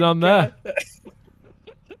 Oh going my on there? God.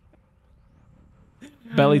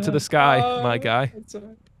 Belly to the sky, Oh, my guy. it's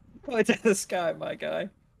a- Belly to the sky, my guy.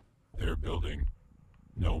 They're building.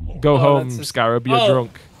 No more. Go Oh, home, that's just- Scarab. You're Oh.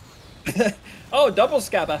 drunk. Oh, double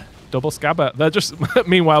Scabba. Double Scabber. They're just.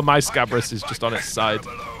 Meanwhile, my Scabrous is just on its side.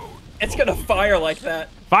 It's gonna fire like that.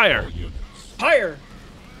 Fire. Units. Fire!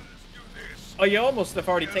 Oh, you almost have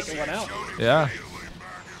already taken one out. Yeah.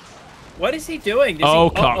 What is he doing? Is Oh,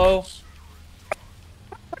 he... cock. Uh-oh.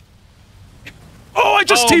 Oh, I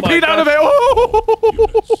just Oh my TP'd out of gosh.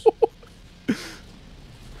 it. Oh!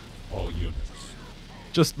 All units.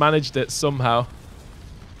 Just managed it somehow.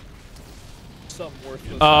 Some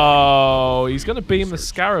worthless. Oh, he's gonna beam the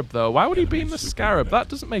Scarab though. Why would he beam the Scarab? That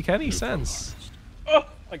doesn't make any sense. Oh,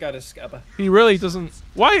 I got his Scabba. He really doesn't.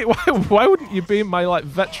 Why wouldn't you beam my like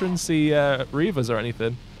veterancy Reavers or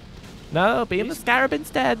anything? No, beam the Scarab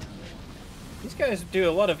instead. These guys do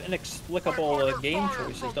a lot of inexplicable game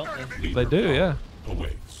choices, don't they? They do, yeah.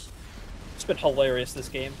 Awaits. It's been hilarious, this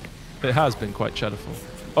game. It has been quite cheddarful.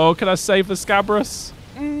 Oh, can I save the Scabrous?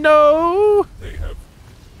 No. They have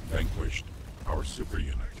vanquished our super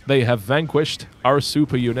unit. They have vanquished our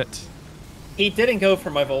super unit. He didn't go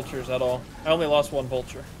for my vultures at all. I only lost one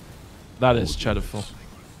vulture. That is cheddarful.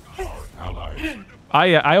 Our allies.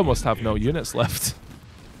 I almost have no units left.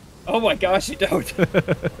 Oh my gosh, you don't. The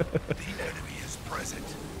enemy is present.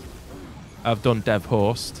 I've done Dev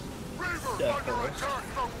Host. Yeah, of course. Attack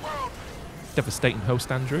the world. Devastating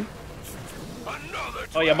Host, Andrew. Another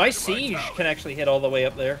Oh yeah, my dragon siege tower. can actually hit all the way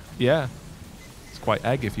up there. Yeah. It's quite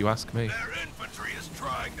egg if you ask me. Their infantry is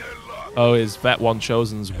trying their luck. Oh, his Vet 1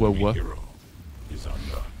 Chosen's were. Enemy hero is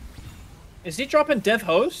undone. Is he dropping Dev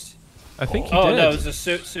Host? I think he Oh did. no, it's a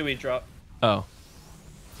Sui drop. Oh.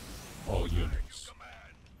 All units.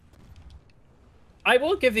 I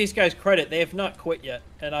will give these guys credit. They have not quit yet,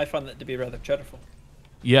 and I find that to be rather cheddarful.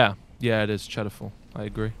 Yeah, yeah, it is cheddarful. I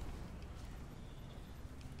agree.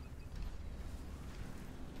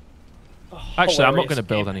 Actually, I'm not going to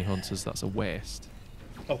build any hunters. That's a waste.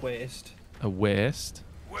 A waste. A waste.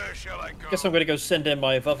 Where shall I go? Guess I'm going to go send in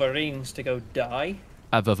my Wolverines to go die.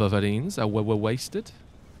 Wolverines are wasted.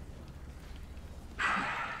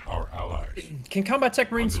 Our allies. Can combat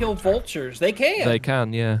tech marines heal vultures? They can. They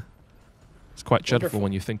can, yeah. It's quite cheddarful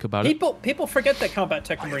when you think about it. People forget that combat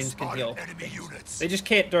tech marines can heal. Enemy units. They just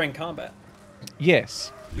can't during combat.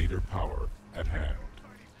 Yes. Leader power at hand.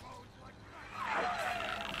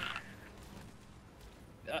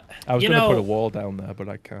 I was going to put a wall down there, but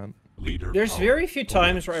I can't. Leader There's power very few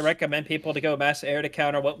times where I awaits. recommend people to go mass air to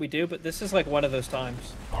counter what we do, but this is like one of those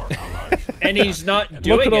times. Our allies. And he's not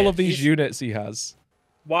doing it. Look at all of these units he has.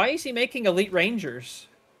 Why is he making elite rangers?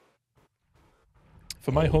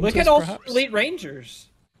 For my hunters, Look at all perhaps? elite rangers.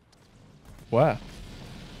 Where?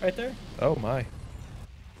 Right there. Oh, my.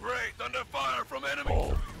 Great thunder fire from enemy.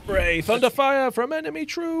 All, Brave thunder fire from enemy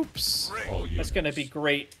troops. all units. That's going to be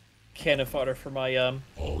great cannon fodder for my All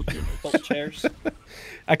units. bolt chairs.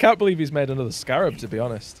 I can't believe he's made another scarab, to be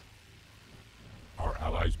honest. Our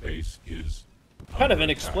allies' base is Kind of under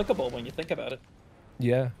inexplicable when you think about it.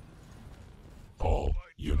 Yeah. attack. All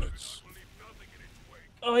units.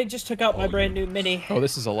 Oh, I just took out my brand new mini. Oh,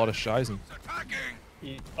 this is a lot of shizen.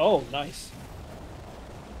 Attacking. Oh, nice.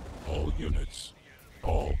 All units.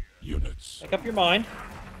 All units. Make up your mind.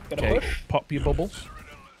 Gonna Okay, push. pop your bubble.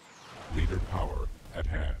 Leader power at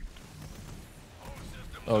hand.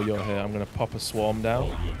 Oh, you're here. I'm going to pop a swarm All down.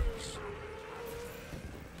 units.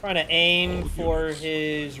 Trying to aim All for units.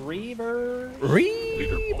 his Reavers.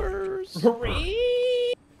 Reavers!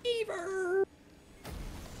 Reaver.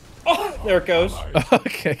 Oh, there it goes. Allies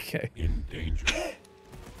Okay, okay. in danger.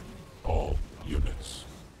 All units.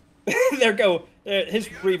 There go. His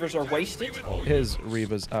Reavers are wasted. All His units.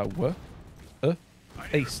 Reavers are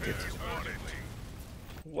wasted.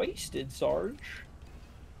 Wasted, Sarge.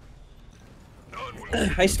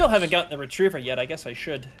 I still haven't gotten the Retriever yet. I guess I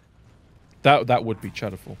should. That would be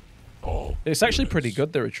cheddarful. All It's actually units. pretty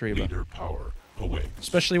good, the Retriever. Leader power awaits.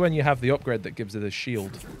 Especially when you have the upgrade that gives it a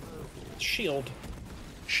shield. Shield.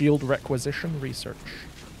 Shield requisition research.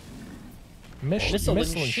 Missile and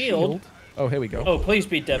shield. Oh, here we go. Oh, please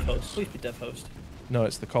be Dev Host. Please be Dev Host. No,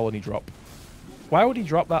 it's the colony drop. Why would he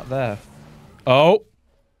drop that there? Oh,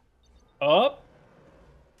 Up.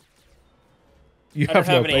 you I don't have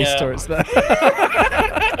no have any, base turrets there.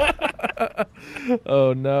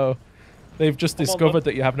 Oh no. They've just Come on, discovered bud.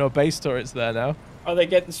 that you have no base turrets there now. Are they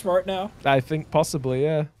getting smart now? I think possibly,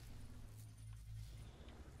 yeah.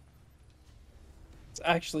 It's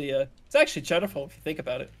actually cheddarful if you think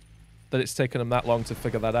about it. That it's taken them that long to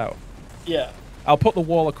figure that out. Yeah. I'll put the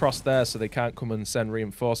wall across there so they can't come and send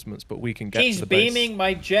reinforcements, but we can get He's to the base. beaming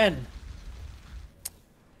my gen.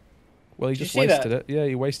 Well, he Did you just see wasted that? it. Yeah,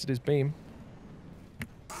 he wasted his beam.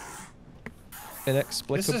 This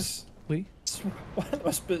Inexplicably. is one of the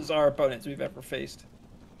most bizarre opponents we've ever faced.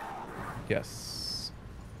 Yes.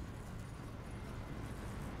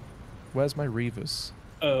 Where's my Reavers?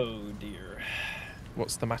 Oh dear.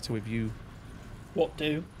 What's the matter with you? What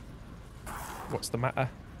do? What's the matter?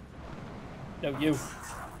 No, you.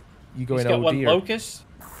 You going He's got oh one dear? locust.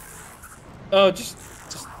 Oh, just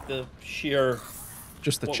the sheer.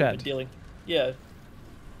 Just the what we've been ched. dealing. Yeah.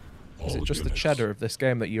 Is All it just the units. cheddar of this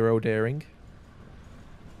game that you're oh-deering?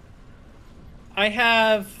 I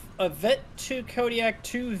have a Vet 2 Kodiak,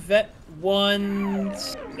 2 Vet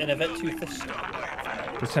 1s, and a Vet 2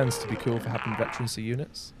 Thistler. Pretends to be cool for having veterancy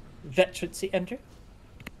units. Veterancy enter.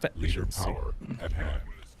 Leader Veterancy. power at hand.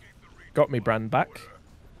 Got me brand back.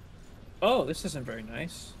 Oh, this isn't very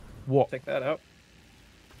nice. What? Take that out.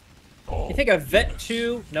 All You think a Vet units.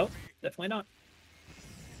 2? Nope, definitely not.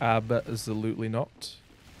 Absolutely not.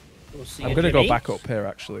 We'll see. I'm a going to go Jimmy. back up here,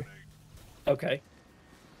 actually. Okay.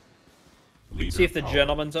 Leader See if the power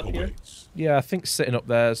gentleman's up here. awaits. Yeah, I think sitting up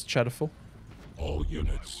there is cheddarful. All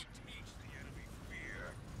units.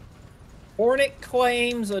 Hornet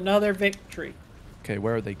claims another victory. Okay,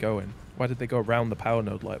 where are they going? Why did they go around the power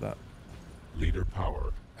node like that? Leader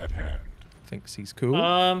power at hand. Thinks he's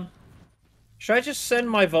cool. Should I just send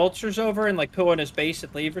my vultures over and like put on his base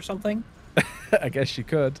and leave or something? I guess you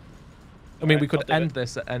could. I mean, Alright, we could I'll do end it.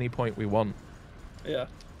 this at any point we want. Yeah.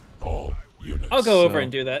 All units. I'll go over So-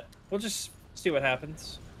 and do that. We'll just see what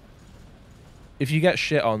happens. If you get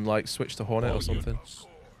shit on, like, switch to Hornet All or something. units.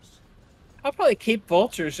 I'll probably keep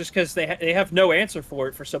vultures just because they have no answer for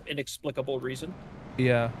it for some inexplicable reason.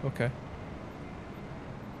 Yeah, okay.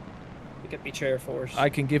 Pick up each Air Force. I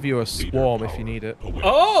can give you a swarm if you need it.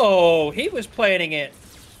 Oh, he was planning it.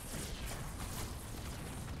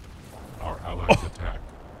 Our allies attack.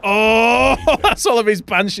 Oh, that's all of his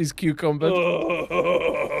banshees cucumbered.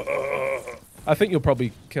 I think you'll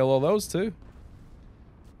probably kill all those too.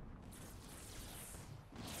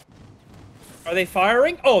 Are they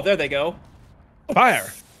firing? Oh, there they go.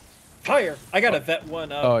 Fire! Fire! I got a vet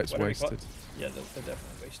one. Oh, it's wasted. Yeah, they're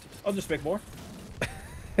definitely wasted. I'll just make more.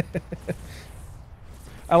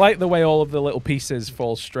 I like the way all of the little pieces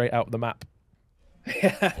fall straight out of the map.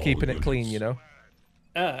 Keeping it clean, you know.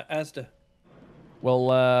 Ah, Asda. Well,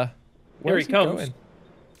 where Here he comes. Going?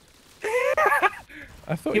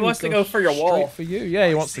 I thought he wants to go for your wall. For you, yeah.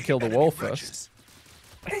 He wants to kill the wall first.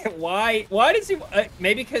 Why? Why does he?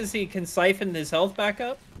 Maybe because he can siphon his health back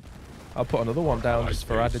up. I'll put another one down just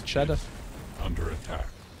for added cheddar. Under attack.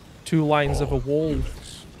 2 lines of a wall.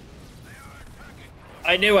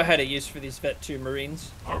 I knew I had a use for these Vet 2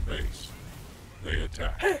 Marines. Our base. They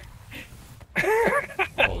attack.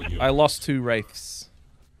 I lost 2 wraiths.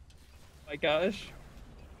 My gosh.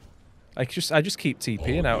 I just keep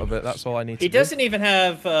TPing out of it. That's all I need to do. He doesn't even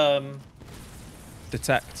have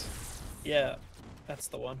detect. Yeah, that's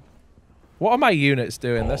the one. What are my units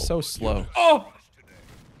doing? They're so slow. Oh!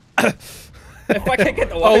 If I can get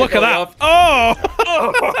the oh, look at that! Off. Oh!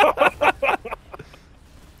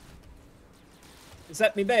 Is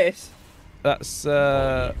that me base? That's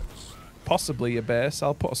possibly your base.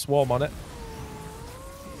 I'll put a swarm on it.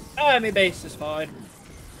 Ah, my base is fine.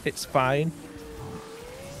 It's fine.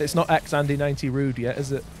 It's not Andy 90 rude yet,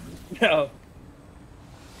 is it? No.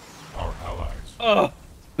 Our allies. Oh.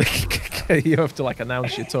 You have to like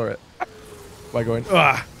announce your turret by going,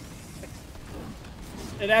 ah.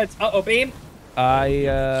 It adds. Uh-oh, beam.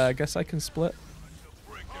 I guess I can split.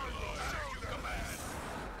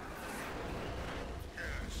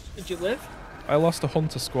 Did you live? I lost a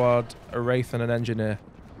hunter squad, a wraith, and an engineer,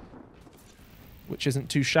 which isn't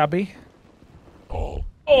too shabby. All.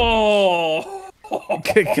 Oh.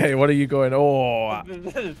 Okay, what are you going? Oh.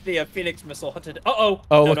 The Phoenix missile hunted. Uh-oh.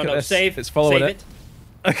 Oh, no, look no, at no. this. Save. It's following Save it.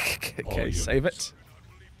 Okay, save it.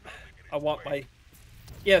 I want my...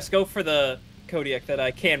 Yes, go for the Kodiak that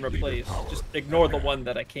I can replace. Just ignore the one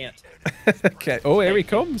that I can't. Okay. Oh, here he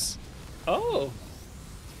comes. Oh.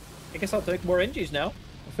 I guess I'll take more NGs now.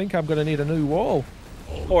 I think I'm going to need a new wall.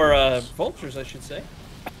 Or vultures, I should say.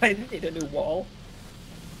 I need a new wall.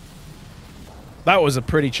 That was a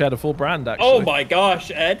pretty cheddar-full brand, actually. Oh my gosh,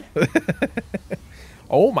 Ed.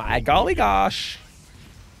 Oh my golly gosh.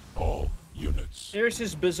 All units. There's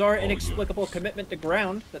his bizarre, inexplicable commitment to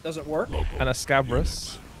ground that doesn't work. And a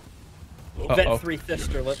Scabrous. Vet 3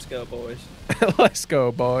 Thister, let's go, boys. Let's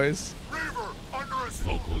go, boys.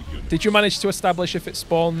 Did you manage to establish if it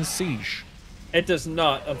spawns siege? It does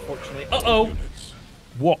not, unfortunately. Uh-oh.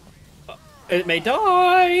 What? It may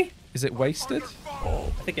die. Is it wasted? I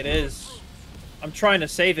think it is. I'm trying to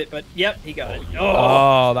save it, but yep, he got it.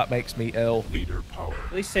 Oh, that makes me ill. Leader power.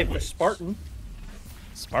 At least save the Spartan.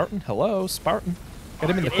 Spartan? Hello, Spartan. Get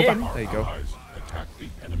him in the cover. There you go. Attack the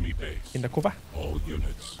enemy base. In the cover. All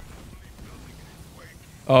units.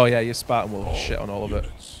 Oh, yeah, your Spartan will shit on all of it.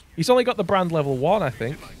 He's only got the brand level 1, I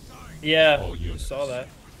think. Yeah, I saw that.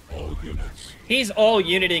 All units. He's all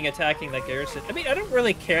uniting attacking that garrison. I mean, I don't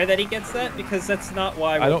really care that he gets that, because that's not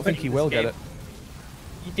why we're I don't think playing he this will game. get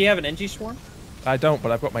it. Do you have an NG swarm? I don't,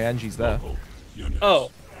 but I've got my NGs there. Units. Oh.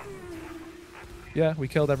 Yeah, we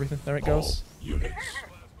killed everything. There it goes. Units.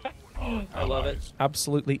 I love it.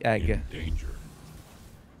 Absolutely egg. In danger.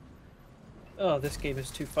 Oh, this game is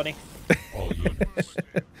too funny. All units.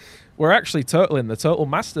 We're actually turtling the turtle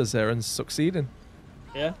masters here and succeeding,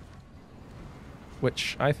 Yeah.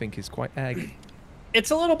 which I think is quite egg. It's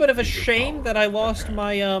a little bit of a shame that I lost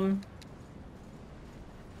my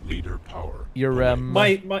Leader power. Your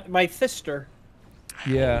my Thister.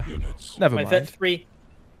 yeah. Units. Never My mind. Vet 3.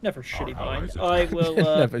 Never shitty mind. I will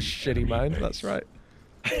Never shitty mind. That's right.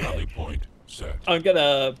 Rally point set. I'm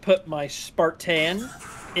gonna put my Spartan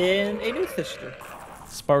in a new Thister.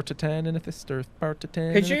 Spartatan and a Thister.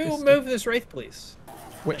 Spartatan. Could and a you Thister. move this Wraith, please?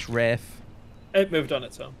 Which Wraith? It moved on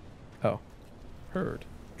its own. Oh. Heard.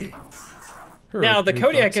 Now, the moved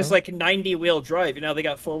on Kodiak its is own. like 90-wheel drive. You know, they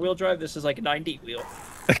got 4-wheel drive. This is like 90-wheel.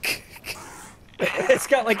 It's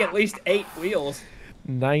got like at least 8 wheels.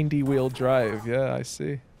 90-wheel drive. Yeah, I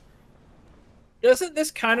see. Doesn't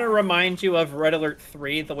this kind of remind you of Red Alert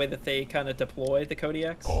 3, the way that they kind of deploy the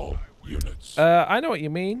Kodiaks? All units. I know what you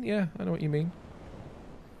mean. Yeah, I know what you mean.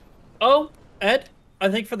 Oh, Ed, I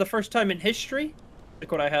think for the first time in history,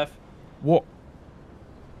 look what I have. What?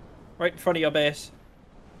 Right in front of your base.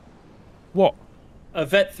 What? A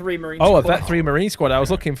Vet 3 Marine Oh, Squad. a Vet 3 Marine Squad. I was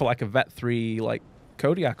looking for like a Vet 3 like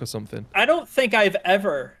Kodiak or something. I don't think I've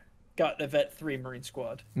ever gotten a Vet 3 Marine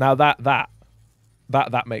Squad. Now that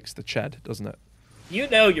makes the ched, doesn't it? You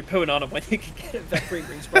know you're pooing on them when you can get a Vet 3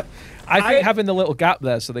 Marine Squad. I think having the little gap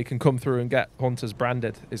there so they can come through and get hunters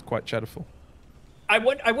branded is quite cheddiful. I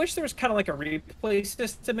wish there was kind of like a replay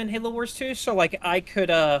system in Halo Wars 2, so like I could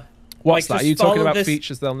What's like, that? Are you talking about this...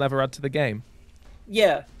 features they'll never add to the game?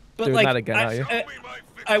 Yeah, but Doing like that again, are you?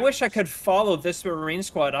 I wish I could follow this Marine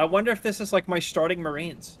Squad. I wonder if this is like my starting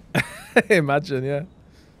Marines. Imagine, yeah.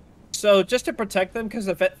 So just to protect them, because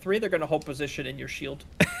the Vet 3, they're going to hold position in your shield.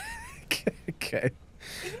 Okay.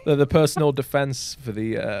 They're the personal defense for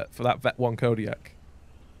the for that Vet 1 Kodiak.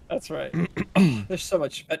 That's right. Oh, there's so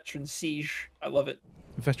much veteran siege. I love it.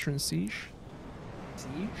 Veteran siege.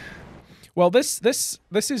 Siege. Well, this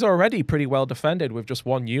is already pretty well defended with just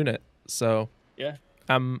one unit, so yeah,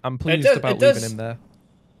 I'm pleased about leaving him there.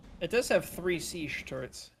 It does have 3 siege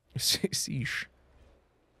turrets. Siege.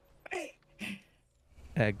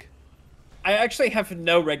 Egg. I actually have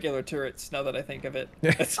no regular turrets now that I think of it.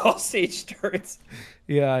 It's all siege turrets.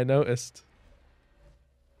 Yeah, I noticed.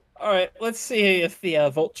 All right, let's see if the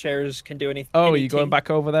Volt chairs can do anything. Oh, are you going back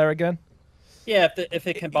over there again? Yeah, if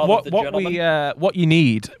it can bother the gentleman. What you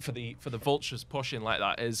need for the vultures pushing like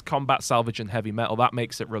that is combat salvage and heavy metal. That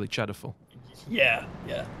makes it really cheddiful. Yeah,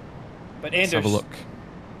 yeah. But Let's have a look.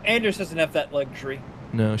 Anders doesn't have that luxury.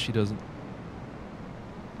 No, she doesn't.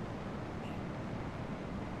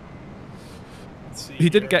 Let's see he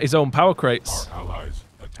didn't get his own power crates. Our allies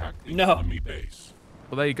attack the No. enemy base.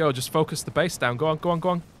 Well, there you go. Just focus the base down. Go on, go on, go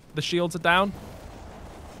on. The shields are down.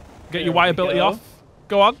 Get There your we wireability go. off.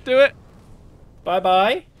 Go on, do it.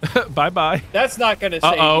 Bye-bye. Bye-bye. That's not going to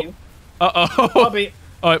save you. Uh-oh. I'll be...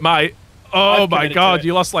 Oh, it might. Oh, I've my committed to God. it.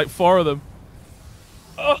 You lost like 4 of them.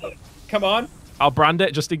 Oh, come on. I'll brand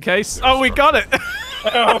it just in case. Oh, we got it.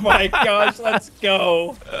 Oh, my gosh. Let's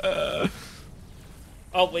go.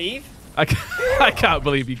 I'll leave. I can't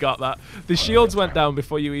believe you got that. The shields went down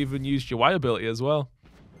before you even used your wireability as well.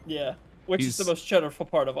 Yeah, which is the most cheddarful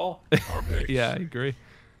part of all. Our base. Yeah, I agree.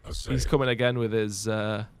 Assail. He's coming again with his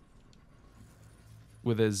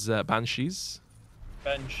banshees.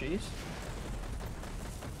 Banshees.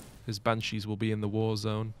 His banshees will be in the war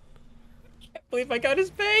zone. Can't believe I got his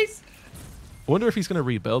base. I wonder if he's going to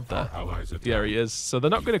rebuild there. Our allies attack Yeah, he is. So they're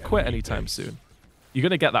not going to quit enemy anytime base. soon. You're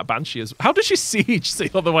going to get that banshee as... How does she siege see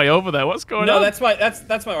all the way over there? What's going No, on? that's my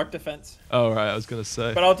arc defense. Oh, right. I was going to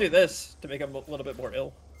say. But I'll do this to make him a little bit more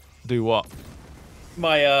ill. Do what?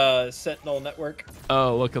 My Sentinel network.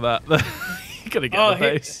 Oh, look at that. You're going to get the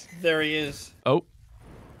here- base. there he is. Oh.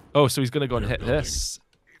 Oh, so he's going to go and hit Building. this.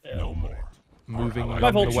 No more. Moving Our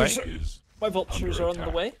along allies' the way. vultures- is My vultures under are on the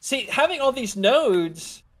attack. way. See, having all these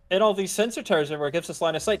nodes and all these sensor towers everywhere gives us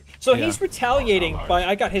line of sight. So Yeah. he's retaliating by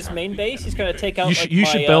I got his main base. He's gonna take out. You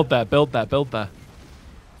should build there. Build there. Build there.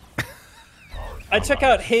 I took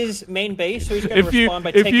out his main base, so he's gonna If you respond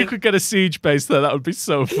by taking. you could get a siege base there, that would be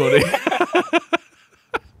so funny.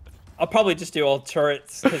 I'll probably just do all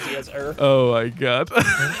turrets because he has Earth. Oh my God.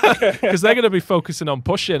 Because they're going to be focusing on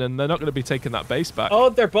pushing, and they're not going to be taking that base back. Oh,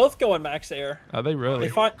 they're both going max air. Are they really?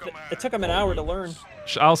 It took them an hour to learn.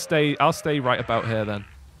 I'll stay right about here then.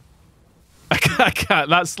 I can't.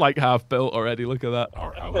 That's like half built already. Look at that.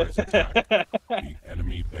 Our allies attack the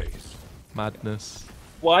enemy base. Madness.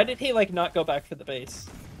 Why did he like not go back for the base?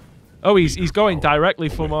 Oh, he's going directly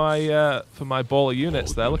for my ball of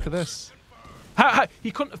units there. Look at this. He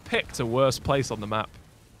couldn't have picked a worse place on the map.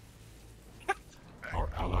 Our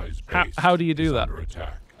allies' base How do you do is that? under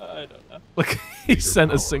attack. I don't know. Look, he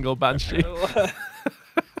sent a single banshee.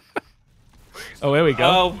 Oh, here we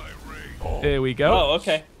go. Oh, Here we go. oh,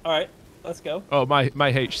 okay. All right, let's go. Oh, my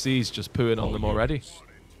HC's just pooing on them already.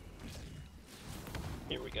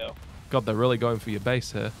 Here we go. God, they're really going for your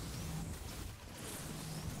base here.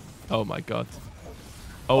 Oh my God.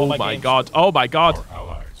 Oh my my games. God. Oh my God. Our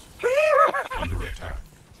allies under attack.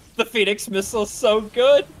 The Phoenix missile's so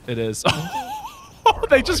good. It is.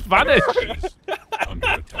 They just vanish. Base under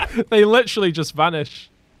attack. They literally just vanish.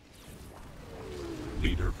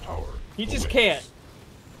 Leader power. You just can't.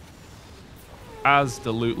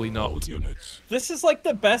 Absolutely All not. units. This is like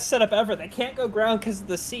the best setup ever. They can't go ground because of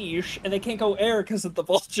the siege, and they can't go air because of the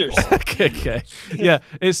vultures. Okay. Yeah,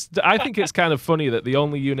 I think it's kind of funny that the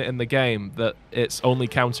only unit in the game that its only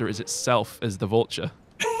counter is itself is the vulture.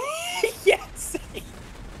 Yes.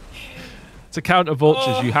 To counter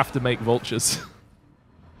vultures, you have to make vultures.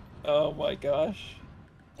 Oh my gosh.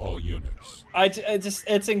 All units. I just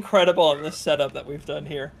it's incredible in this setup that we've done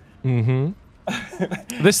here. Mm-hmm.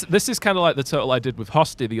 This is kind of like the total I did with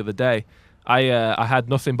Hosty the other day. I had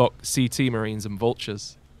nothing but CT Marines and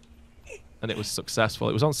Vultures, and it was successful.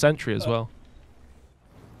 It was on Sentry as well.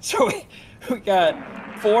 So we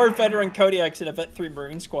got 4 veteran Kodiaks in a Vet 3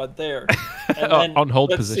 Marine squad there. And then, on hold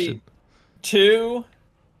position. See, 2,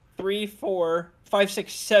 3, 4, 5,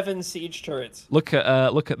 6, 7 siege turrets. Look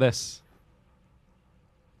at this.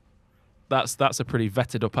 That's a pretty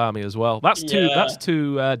vetted up army as well. That's two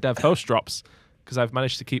dev host drops, because I've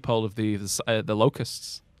managed to keep hold of the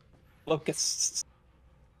locusts. Locusts.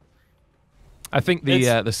 I think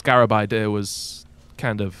the Scarab idea was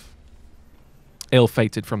kind of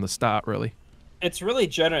ill-fated from the start, really. It's really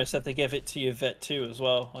generous that they give it to you Vet 2 as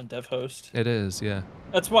well on dev host. It is, yeah.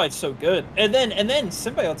 That's why it's so good. And then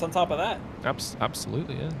symbiotes on top of that.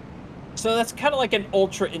 Absolutely, yeah. So that's kind of like an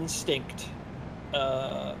Ultra Instinct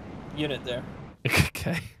unit there.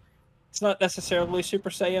 Okay. It's not necessarily Super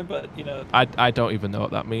Saiyan, but, you know... I don't even know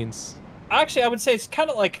what that means. Actually, I would say it's kind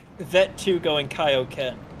of like Vet 2 going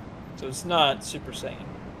Kaioken. So it's not Super Saiyan.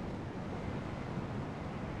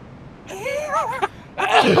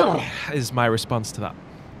 Is my response to that.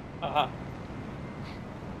 Uh-huh.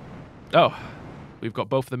 Oh, we've got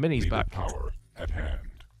both the minis back. Power at hand.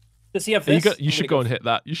 Does he have this? You should go and hit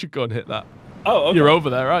that. You should go and hit that. Oh, okay. You're over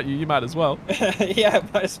there, aren't you? You might as well. Yeah,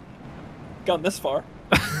 I've gone this far.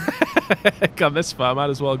 Gone this far. Might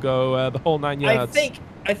as well go the whole 9 yards.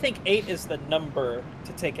 I think 8 is the number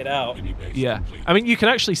to take it out. Yeah. I mean, you can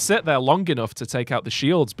actually sit there long enough to take out the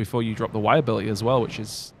shields before you drop the Y ability as well, which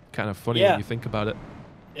is kind of funny when you think about it.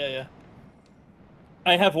 Yeah.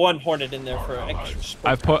 I have 1 Hornet in there for extra.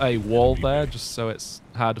 I've put a wall there just so it's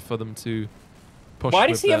harder for them to push. Why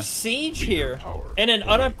does he have Siege here and an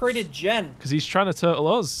unupgraded gen? Because he's trying to turtle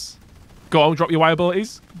us. Go on, drop your Y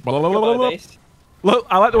abilities. Look,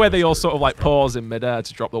 I like the way they all sort of like pause in midair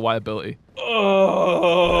to drop the Y ability.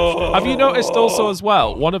 Oh. Have you noticed also as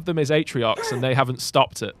well? One of them is Atriox and they haven't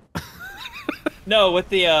stopped it. No, with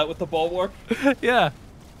the bulwark. Yeah.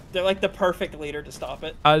 They're like the perfect leader to stop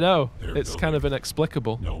it. I know. It's kind of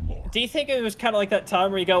inexplicable. No more. Do you think it was kind of like that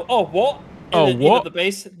time where you go, oh, what? And Oh, then, what? You know,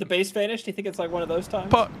 the base vanished? Do you think it's like one of those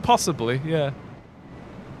times? Possibly, yeah.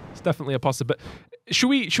 It's definitely a possibility. Should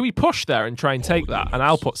we push there and try and take that? And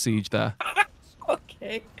I'll put siege there.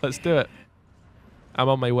 Okay. Let's do it. I'm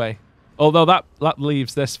on my way. Although that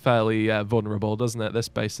leaves this fairly vulnerable, doesn't it? This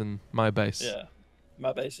base and my base. Yeah.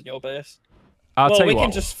 My base and your base. I'll tell you we what.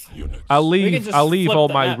 can just... I'll leave all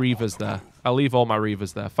my map. Reavers there. I'll leave all my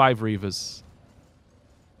Reavers there. 5 Reavers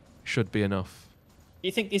should be enough. Do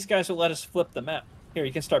you think these guys will let us flip the map? Here,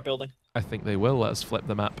 you can start building. I think they will let us flip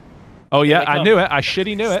the map. Oh yeah, I knew it. I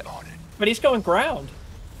shitty knew it. But he's going ground.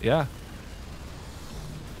 Yeah.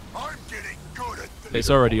 I'm getting good at this. It's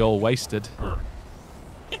already all wasted.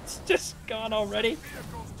 It's just gone already.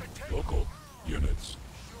 Local units.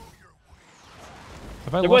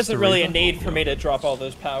 There wasn't really a need for me to drop all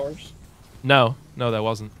those powers. No, there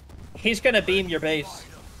wasn't. He's gonna beam your base.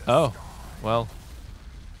 Oh, well.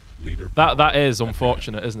 That is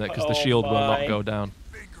unfortunate, isn't it? Because the shield will not go down.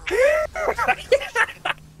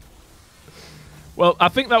 Well, I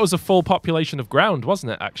think that was a full population of ground,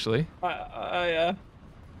 wasn't it, actually? I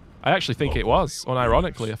actually think it was,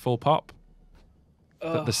 unironically, a full pop.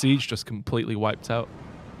 The siege just completely wiped out.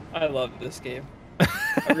 I love this game.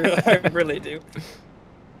 I really do.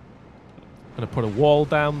 Gonna put a wall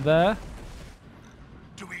down there.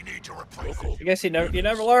 Do we need to replace I guess you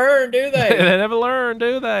never learn, do they? They never learn,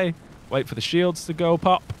 do they? Wait for the shields to go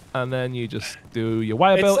pop, and then you just do your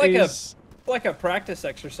Y abilities. It's like a practice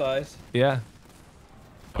exercise. Yeah.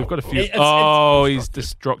 We've got a few. He's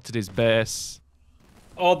destructed his base.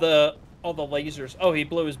 All the lasers. Oh, he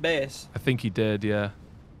blew his base. I think he did, yeah.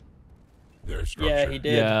 Yeah, he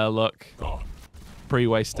did. Yeah, look. Gone.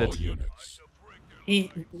 Pre-wasted. All units.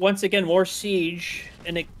 He once again more siege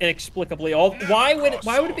inexplicably. Why would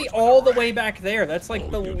it be all the way back there? That's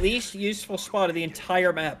like the least useful spot of the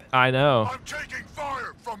entire map. I know. I'm taking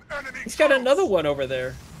fire from enemy. He's got another one over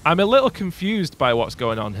there. I'm a little confused by what's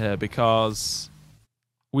going on here because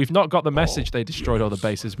we've not got the message they destroyed all the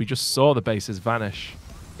bases. We just saw the bases vanish.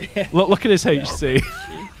 Yeah. Look at his HC.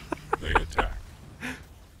 They attack.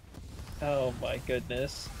 Oh my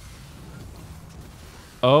goodness.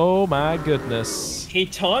 Oh my goodness. He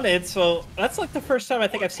taunted, so that's like the first time I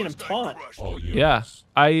think I've seen him taunt. All units.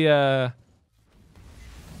 Yeah,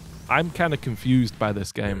 I'm kind of confused by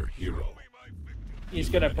this game. Hero. He's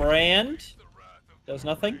gonna brand. Does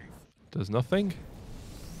nothing. Does nothing.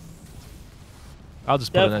 I'll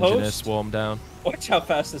just put an engineer swarm down. Watch how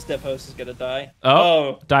fast this dev host is gonna die.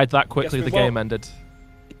 Oh, died that quickly. Guess we The game won't. ended.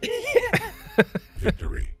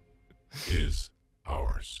 Victory is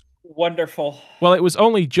ours. Wonderful. Well, it was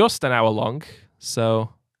only just an hour long,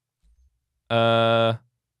 so... oh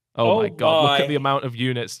my god, look at the amount of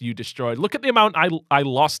units you destroyed. Look at the amount I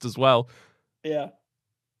lost as well. Yeah.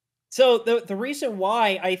 So the reason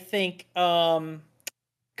why I think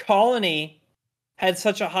Colony had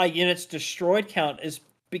such a high units destroyed count is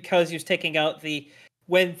because he was taking out the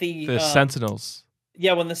Sentinels.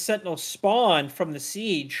 Yeah, when the Sentinels spawn from the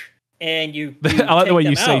siege, and you I like the way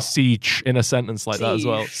you say out. siege in a sentence like that as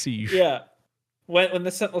well. Siege. Yeah. When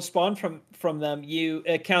the Sentinels spawn from them,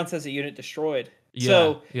 it counts as a unit destroyed. Yeah,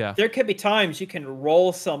 so yeah. There could be times you can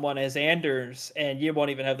roll someone as Anders, and you won't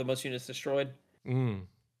even have the most units destroyed. Mm.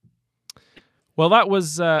 Well, that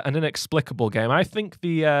was an inexplicable game. I think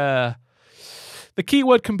the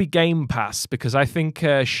keyword can be Game Pass, because I think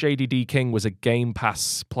Shady D King was a Game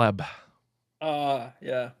Pass pleb.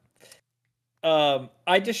 Yeah.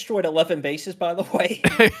 I destroyed 11 bases, by the way.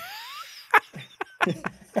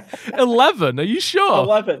 11? Are you sure?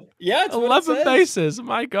 11. Yeah, it's 11 bases.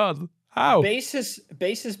 My God. How? Bases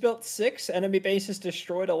built 6, enemy bases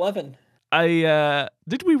destroyed 11.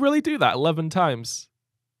 Did we really do that 11 times?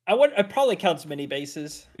 I probably counts mini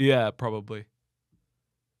bases. Yeah, probably.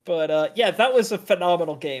 But yeah, that was a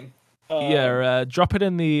phenomenal game. Drop it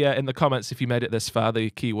in the comments if you made it this far, the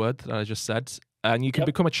keyword that I just said. And you can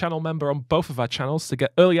become a channel member on both of our channels to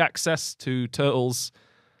get early access to Turtles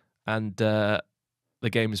and the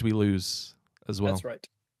games we lose as well. That's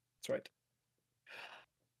right.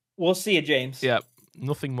 We'll see you, James. Yeah,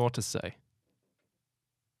 nothing more to say.